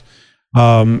issues.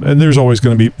 And there's always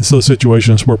going to be those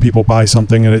situations where people buy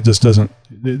something and it just doesn't,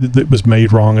 it was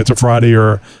made wrong. It's a Friday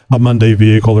or a Monday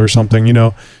vehicle or something,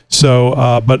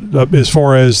 So, but as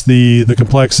far as the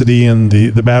complexity and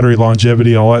the battery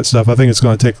longevity, all that stuff, I think it's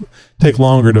going to take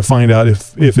longer to find out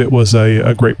if it was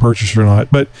a great purchase or not.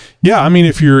 But yeah, I mean,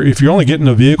 if you're only getting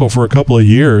a vehicle for a couple of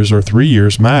years or 3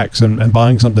 years max and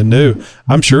buying something new,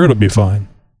 I'm sure it'll be fine.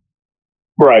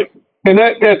 Right. And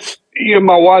that's,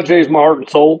 my YJ is my heart and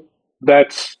soul.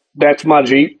 That's my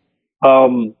Jeep.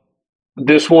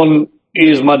 This one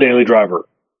is my daily driver.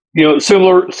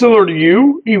 Similar to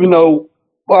you, even though,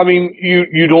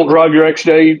 you don't drive your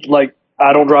XJ like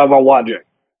I don't drive my YJ.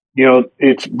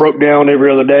 It's broke down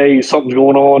every other day. Something's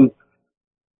going on.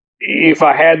 If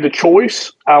I had the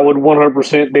choice, I would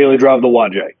 100% daily drive the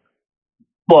YJ.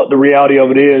 But the reality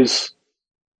of it is,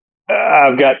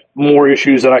 I've got more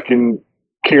issues that I can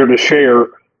care to share,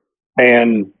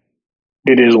 and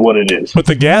it is what it is. But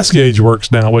the gas gauge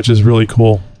works now, which is really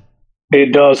cool.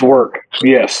 It does work,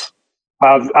 yes.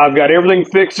 I've got everything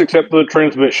fixed except for the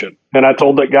transmission. And I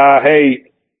told that guy, hey,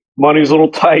 money's a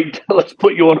little tight. Let's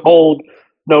put you on hold.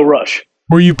 No rush.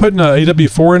 Were you putting an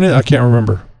AW4 in it? I can't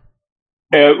remember.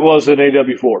 It was an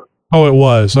AW4. Oh, it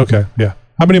was. Okay, yeah.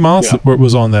 How many miles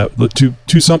was on that? The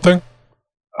two something?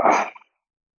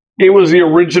 It was the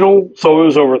original, so it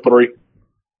was over 3.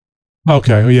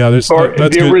 Okay, yeah, that's good.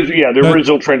 The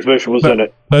original transmission was in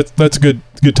it. That's good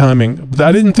timing.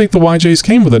 I didn't think the YJs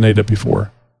came with an AW4.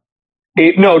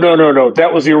 No.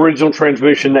 That was the original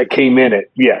transmission that came in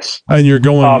it. Yes. And you're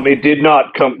going. It did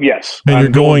not come. Yes. And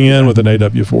you're going in with an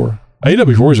AW4.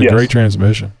 AW4 is a great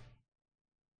transmission.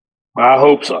 I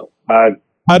hope so.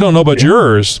 I don't know about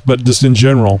yours, but just in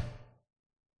general.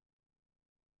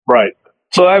 Right.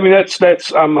 So,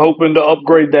 that's, I'm hoping to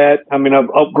upgrade that. I've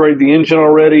upgraded the engine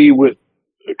already with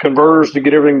converters to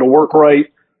get everything to work right.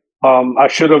 I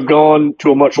should have gone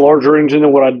to a much larger engine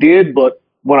than what I did, but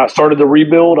when I started the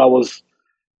rebuild, I was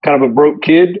kind of a broke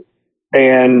kid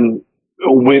and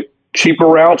went cheaper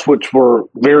routes, which were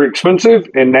very expensive.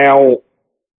 And now,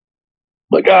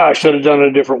 I should have done it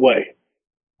a different way.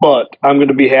 But I'm going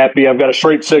to be happy. I've got a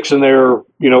straight 6 in there,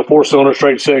 4-cylinder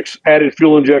straight 6, added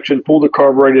fuel injection, pulled the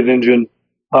carbureted engine.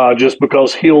 Just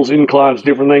because hills, inclines,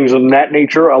 different things of that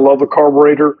nature. I love a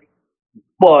carburetor,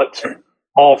 but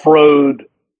off-road,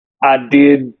 I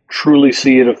did truly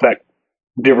see it affect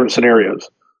different scenarios.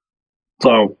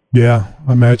 So yeah,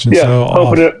 I imagine so.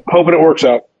 Hoping it works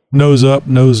out. Nose up,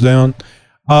 nose down.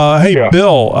 Hey,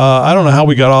 Bill, I don't know how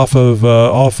we got off of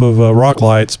rock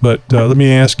lights, but let me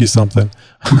ask you something.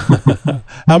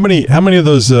 How many of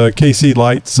those KC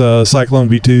lights Cyclone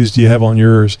V2s do you have on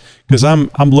yours? Because I'm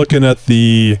looking at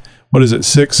the, what is it,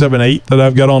 6, 7, 8 that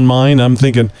I've got on mine. I'm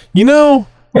thinking, I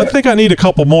think I need a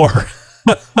couple more.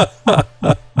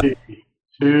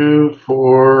 2,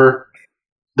 4,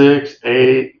 6,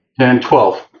 8, 10,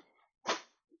 12.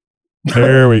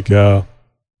 There we go.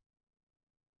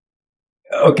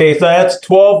 Okay, so that's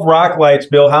 12 rock lights,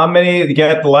 Bill. How many? You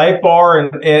got the light bar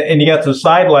and you got the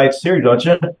side lights too, don't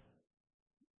you?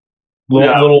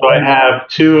 So I have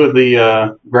 2 of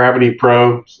the Gravity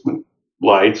Pro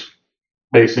lights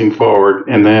facing forward,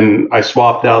 and then I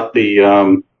swapped out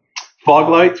the fog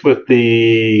lights with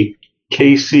the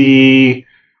KC,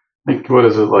 I think, what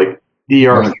is it, like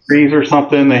DR3s or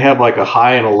something. They have like a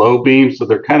high and a low beam, so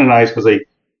they're kind of nice because the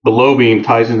low beam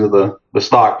ties into the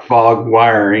stock fog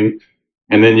wiring.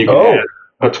 And then you can add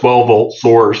a 12-volt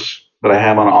source that I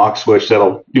have on an aux switch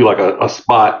that'll do like a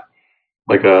spot,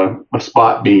 like a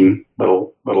spot beam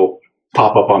that'll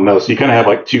pop up on those. So you kind of have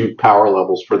like 2 power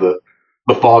levels for the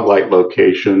fog light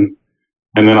location.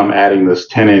 And then I'm adding this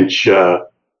 10-inch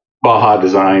Baja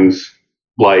Designs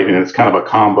light, and it's kind of a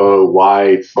combo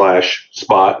wide /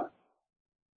 spot.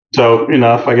 So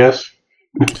enough, I guess.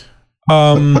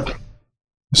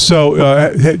 So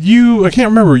had you? I can't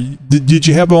remember. Did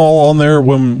you have them all on there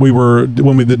when we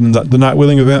did the night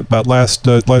wheeling event about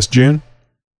last June?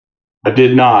 I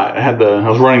did not. I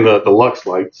was running the Lux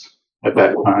lights at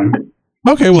that time.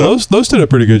 Okay, well those did a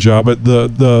pretty good job. But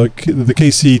the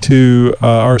KC2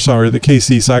 the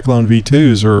KC Cyclone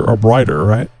V2s are brighter,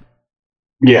 right?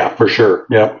 Yeah, for sure.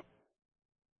 Yep.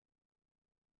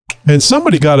 And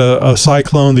somebody got a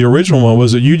Cyclone, the original one.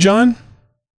 Was it you, John?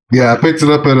 Yeah, I picked it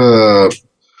up at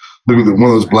one of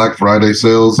those Black Friday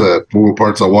sales at Pool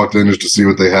Parts. I walked in just to see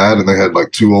what they had, and they had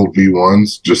like 2 old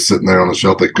V1s just sitting there on the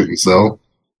shelf they couldn't sell.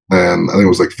 And I think it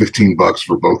was like $15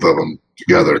 for both of them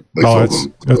together.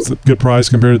 That's a good price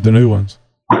compared to the new ones.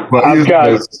 But I used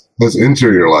it as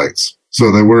interior lights.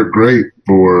 So they work great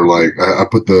for like,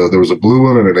 there was a blue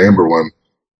one and an amber one.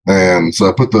 And so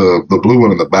I put the blue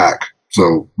one in the back.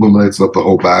 So illuminates up the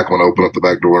whole back when I open up the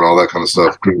back door and all that kind of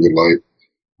stuff. Pretty good light.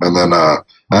 And then I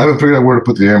haven't figured out where to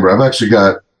put the amber. I've actually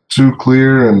got 2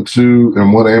 clear and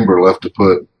 1 amber left to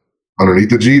put underneath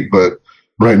the Jeep. But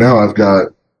right now I've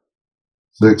got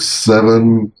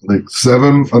 7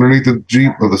 underneath the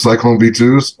Jeep of the Cyclone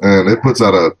V2s, and it puts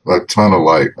out a ton of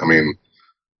light. I mean,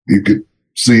 you could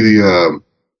see the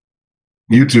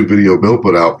YouTube video Bill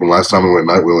put out from last time we went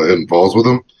night wheeling Hidden Falls with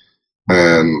him,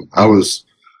 and I was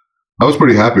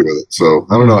pretty happy with it. So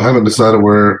I don't know. I haven't decided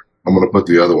where I'm going to put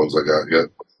the other ones I got yet.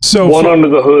 So one under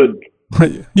the hood.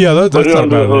 Yeah, that's not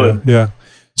bad. Yeah.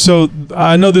 So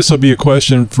I know this will be a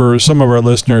question for some of our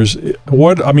listeners.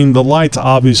 The lights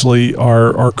obviously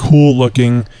are cool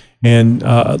looking and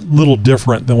a little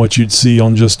different than what you'd see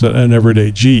on just an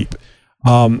everyday Jeep.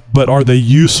 But are they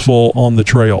useful on the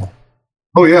trail?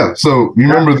 Oh yeah. So you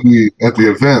remember at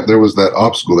the event there was that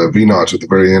obstacle, that V-notch at the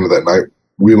very end of that night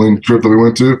wheeling trip that we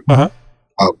went to. Uh-huh.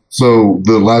 So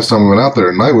the last time we went out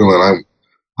there night wheeling,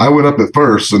 I went up at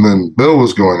first, and then Bill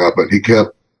was going up, and he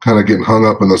kept kind of getting hung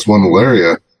up in this one little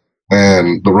area.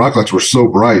 And the rock lights were so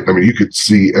bright. I mean, you could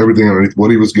see everything underneath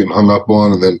what he was getting hung up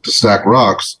on. And then to stack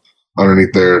rocks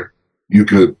underneath there, you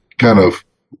could kind of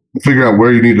figure out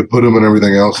where you need to put them and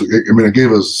everything else. It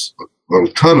gave us a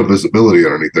ton of visibility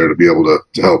underneath there to be able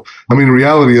to help. I mean, in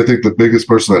reality, I think the biggest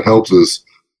person that helps is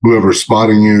whoever's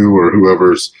spotting you or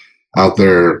whoever's out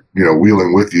there,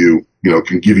 wheeling with you,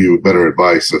 can give you better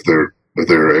advice if they're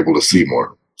able to see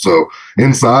more. So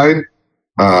inside,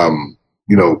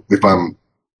 if I'm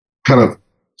kind of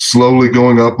slowly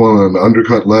going up on an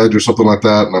undercut ledge or something like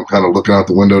that, and I'm kind of looking out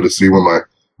the window to see when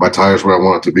my tires where I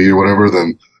want it to be or whatever,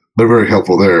 then they're very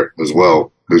helpful there as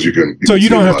well, because you can. So you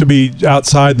don't have to be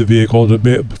outside the vehicle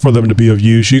for them to be of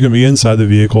use. You can be inside the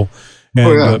vehicle,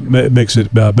 and it makes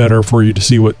it better for you to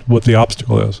see what the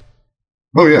obstacle is.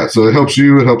 Oh yeah, so it helps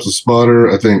you. It helps the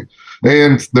spotter, I think,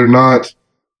 and they're not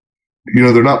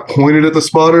pointed at the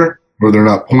spotter, or they're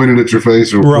not pointed at your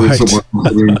face, or right. Somewhere.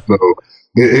 So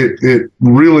it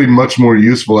really much more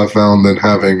useful, I found, than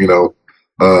having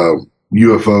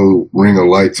UFO ring of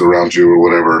lights around you or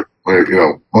whatever,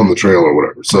 on the trail or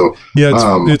whatever. So yeah,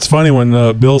 it's funny when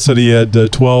Bill said he had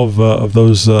 12 of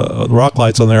those rock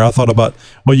lights on there. I thought about,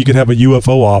 well, you could have a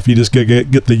UFO off. You just get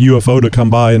the UFO to come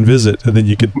by and visit, and then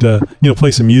you could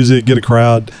play some music, get a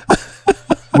crowd.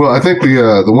 Well, I think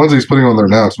the ones he's putting on there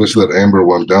now, especially that amber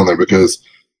one down there, because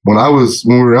when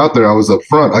we were out there, I was up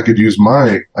front. I could use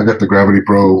I got the Gravity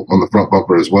Pro on the front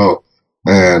bumper as well.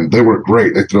 And they work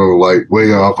great. They throw the light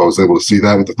way off. I was able to see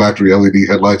that with the factory LED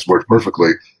headlights, worked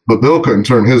perfectly. But Bill couldn't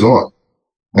turn his on.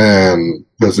 And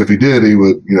because if he did, he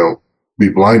would, be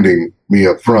blinding me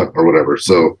up front or whatever.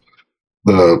 So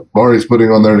the bar he's putting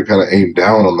on there to kind of aim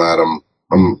down on that,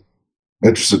 I'm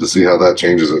interested to see how that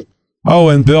changes it. Oh,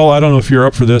 and Bill, I don't know if you're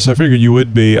up for this. I figured you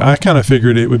would be. I kind of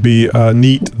figured it would be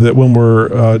neat that when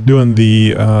we're doing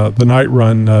the night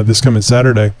run this coming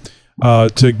Saturday,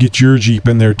 to get your Jeep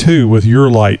in there too with your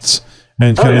lights,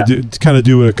 and kind of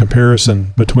do a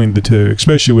comparison between the two,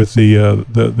 especially with the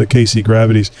KC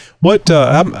Gravities. What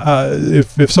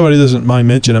if somebody doesn't mind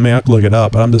mentioning? I mean, I can look it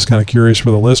up, but I'm just kind of curious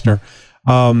for the listener.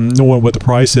 Knowing what the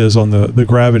price is on the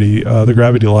gravity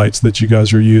lights that you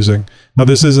guys are using. Now,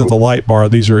 this isn't the light bar;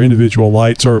 these are individual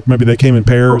lights, or maybe they came in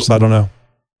pairs. I don't know.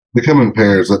 They come in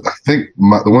pairs. I think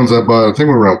the ones I bought, I think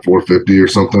were around $450 or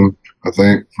something. I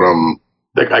think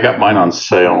I got mine on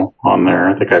sale on there.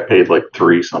 I think I paid like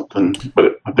 $3 something,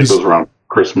 but I think it was around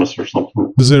Christmas or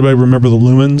something. Does anybody remember the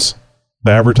lumens?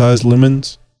 The advertised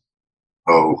lumens?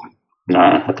 Oh, no,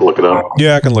 I have to look it up.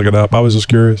 Yeah, I can look it up. I was just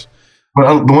curious.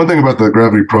 But the one thing about the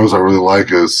Gravity Pros I really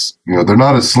like is, they're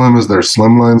not as slim as their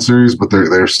Slimline series, but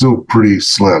they're still pretty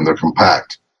slim. They're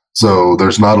compact. So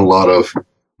there's not a lot of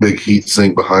big heat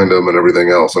sink behind them and everything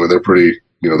else. I mean, they're pretty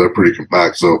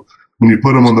compact. So when you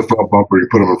put them on the front bumper, you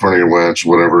put them in front of your winch,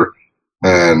 whatever,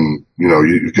 and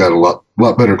you've got a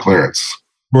lot better clearance.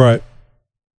 Right.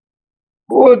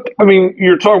 Well, I mean,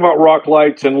 you're talking about rock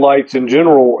lights and lights in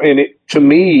general, and to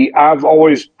me, I've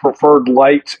always preferred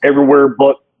lights everywhere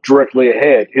but directly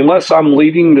ahead, unless I'm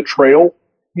leading the trail.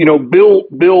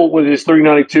 Bill with his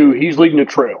 392, he's leading the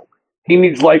trail. He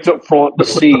needs lights up front to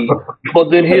see,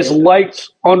 but then his lights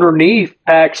underneath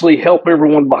actually help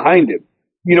everyone behind him.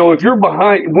 If you're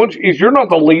if you're not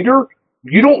the leader,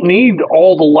 you don't need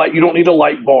all the light. You don't need a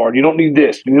light bar. You don't need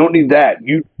this. You don't need that.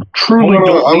 You truly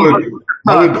don't need.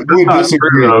 I would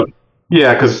disagree.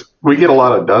 Yeah, because we get a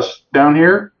lot of dust down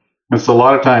here, and so a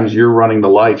lot of times you're running the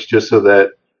lights just so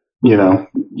that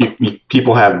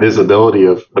people have visibility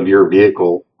of your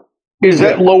vehicle. Is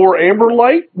that lower amber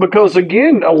light? Because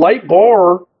again, a light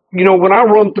bar. When I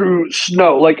run through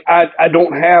snow, like I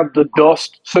don't have the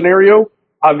dust scenario.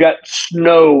 I've got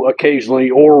snow occasionally,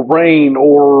 or rain,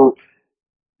 or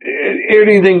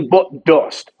anything but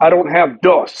dust. I don't have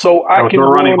dust, so I can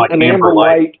run like an amber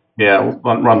light. Yeah,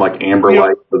 run like amber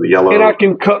light for the yellow. And I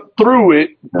can cut through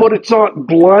it, but it's not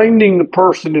blinding the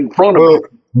person in front of me.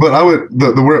 But I would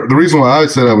the reason why I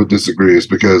said I would disagree is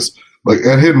because like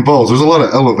at Hidden Falls, there's a lot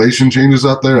of elevation changes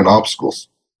out there and obstacles,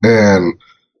 and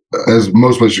as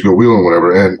most places you go wheeling,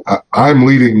 whatever. And I'm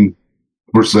leading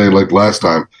per se like last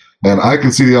time, and I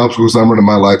can see the obstacles. I'm running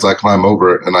my lights. I climb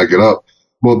over it and I get up.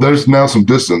 Well, there's now some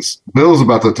distance. Bill's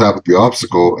about to tap at the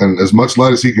obstacle, and as much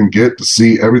light as he can get to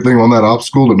see everything on that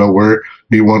obstacle, to know where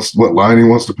what line he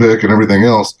wants to pick and everything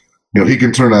else, he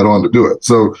can turn that on to do it.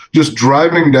 So just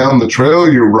driving down the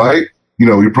trail, you're right.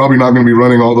 You're probably not going to be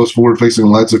running all those forward-facing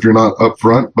lights if you're not up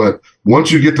front. But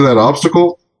once you get to that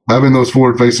obstacle, having those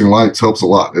forward-facing lights helps a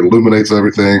lot. It illuminates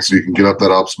everything so you can get up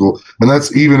that obstacle. And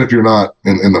that's even if you're not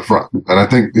in the front. And I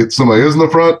think if somebody is in the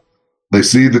front, they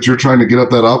see that you're trying to get up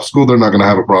that obstacle, they're not going to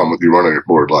have a problem with you running your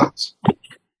forward lights.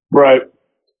 Right.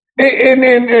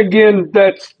 And again,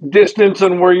 that's distance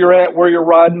and where you're at, where you're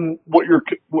riding,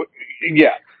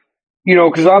 yeah.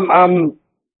 Because I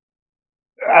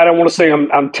don't want to say I'm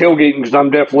tailgating, because I'm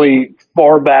definitely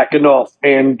far back enough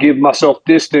and give myself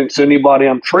distance to anybody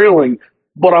I'm trailing,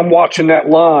 but I'm watching that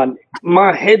line.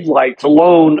 My headlights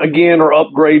alone, again, are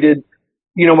upgraded.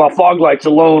 My fog lights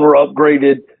alone are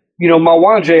upgraded. My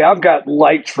YJ, I've got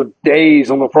lights for days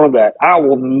on the front of that. I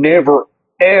will never,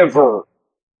 ever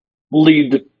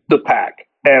lead the pack,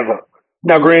 ever.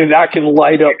 Now, granted, I can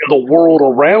light up the world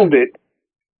around it,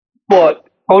 but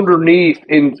underneath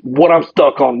in what I'm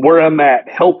stuck on, where I'm at,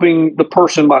 helping the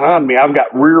person behind me, I've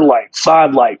got rear lights,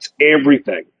 side lights,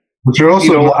 everything. But you're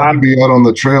also not going to be out on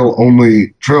the trail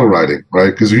only trail riding,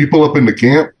 right? Because if you pull up into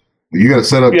camp, you got to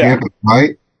set up camp at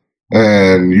night.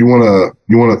 And you want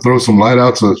to throw some light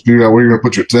out to figure out where you're going to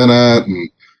put your tent at, and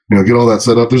get all that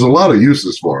set up. There's a lot of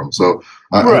uses for them, so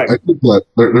I think that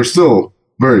they're still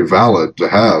very valid to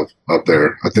have up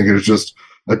there. I think it's just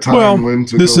a time when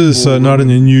to. This is not an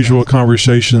unusual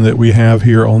conversation that we have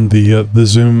here on the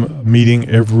Zoom meeting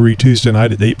every Tuesday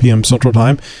night at 8 p.m. Central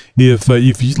Time. If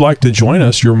you'd like to join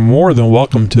us, you're more than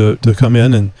welcome to come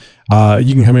in, and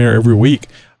you can come here every week.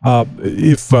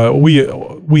 If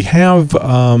we have,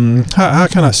 how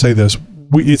can I say this?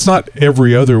 It's not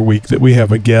every other week that we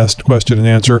have a guest question and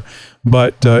answer,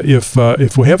 but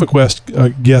if we have a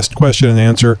guest question and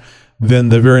answer, then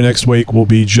the very next week will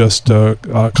be just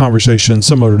a conversation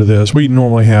similar to this. We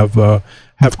normally have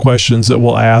questions that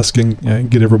we'll ask and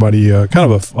get everybody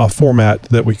kind of a format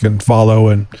that we can follow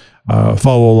and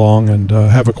follow along and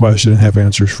have a question and have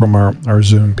answers from our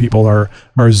Zoom people,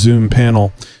 our Zoom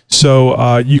panel.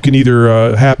 So you can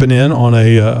either happen in on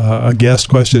a guest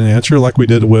question and answer like we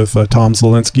did with Tom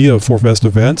Zielinski of Forfest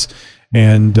Events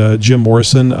and Jim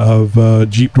Morrison of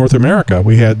Jeep North America.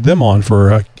 We had them on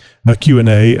for a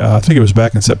Q&A. I think it was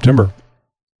back in September.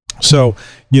 So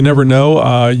you never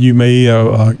know. You may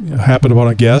happen upon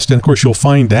a guest. And, of course, you'll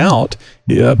find out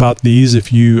about these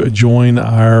if you join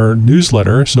our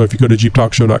newsletter. So if you go to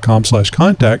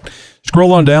jeeptalkshow.com/contact,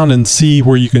 scroll on down and see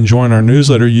where you can join our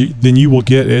newsletter. Then you will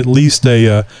get at least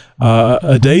a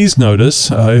day's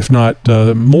notice, if not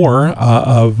more,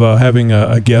 of having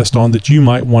a guest on that you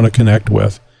might want to connect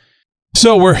with.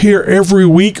 So we're here every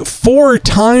week, 4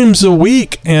 times a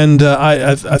week, and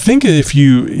I think if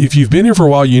you've been here for a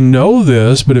while, you know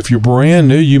this. But if you're brand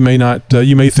new, you may not.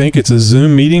 You may think it's a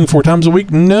Zoom meeting 4 times a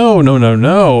week. No.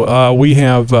 We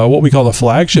have what we call the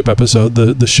flagship episode,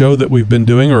 the show that we've been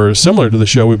doing, or similar to the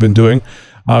show we've been doing,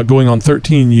 going on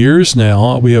 13 years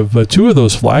now. We have 2 of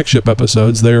those flagship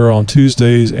episodes. They are on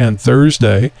Tuesdays and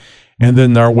Thursday. And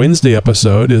then our Wednesday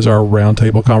episode is our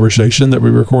roundtable conversation that we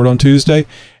record on Tuesday.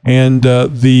 And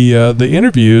the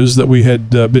interviews that we had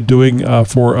been doing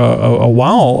for a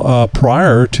while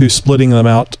prior to splitting them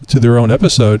out to their own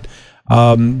episode,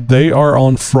 they are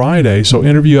on Friday. So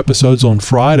interview episodes on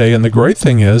Friday. And the great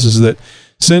thing is that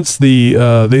since the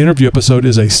interview episode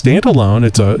is a standalone,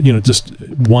 it's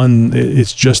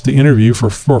it's just the interview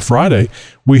for Friday,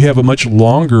 we have a much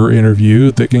longer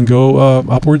interview that can go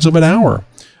upwards of an hour.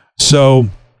 So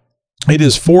it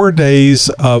is 4 days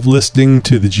of listening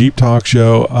to the Jeep Talk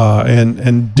Show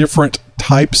and different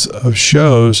types of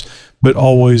shows, but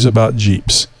always about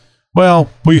Jeeps. Well,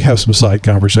 we have some side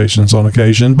conversations on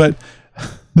occasion, but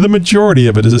the majority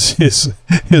of it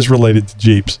is related to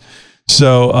Jeeps.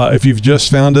 So if you've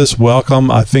just found us,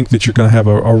 welcome. I think that you're going to have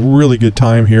a really good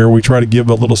time here. We try to give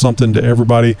a little something to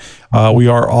everybody. We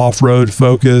are off-road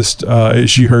focused.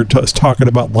 As you heard us talking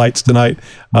about lights tonight,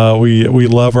 we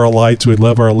love our lights. We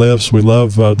love our lifts. We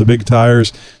love the big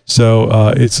tires.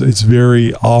 So it's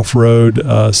very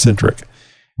off-road centric.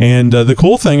 And the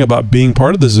cool thing about being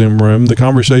part of the Zoom room, the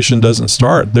conversation doesn't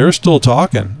start. They're still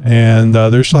talking, and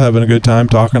they're still having a good time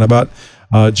talking about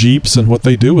Jeeps and what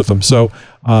they do with them. So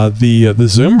the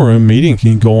Zoom room meeting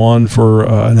can go on for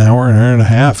an hour and a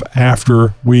half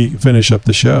after we finish up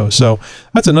the show. So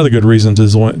that's another good reason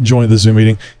to join the Zoom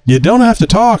meeting. You don't have to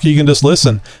talk. You can just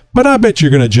listen. But I bet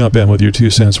you're going to jump in with your 2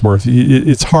 cents worth.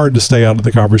 It's hard to stay out of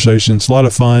the conversation. It's a lot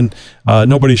of fun.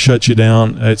 Nobody shuts you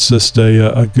down. It's just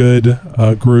a good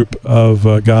group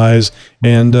of guys.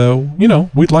 And,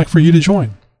 we'd like for you to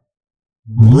join.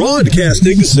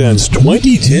 Broadcasting since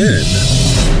 2010.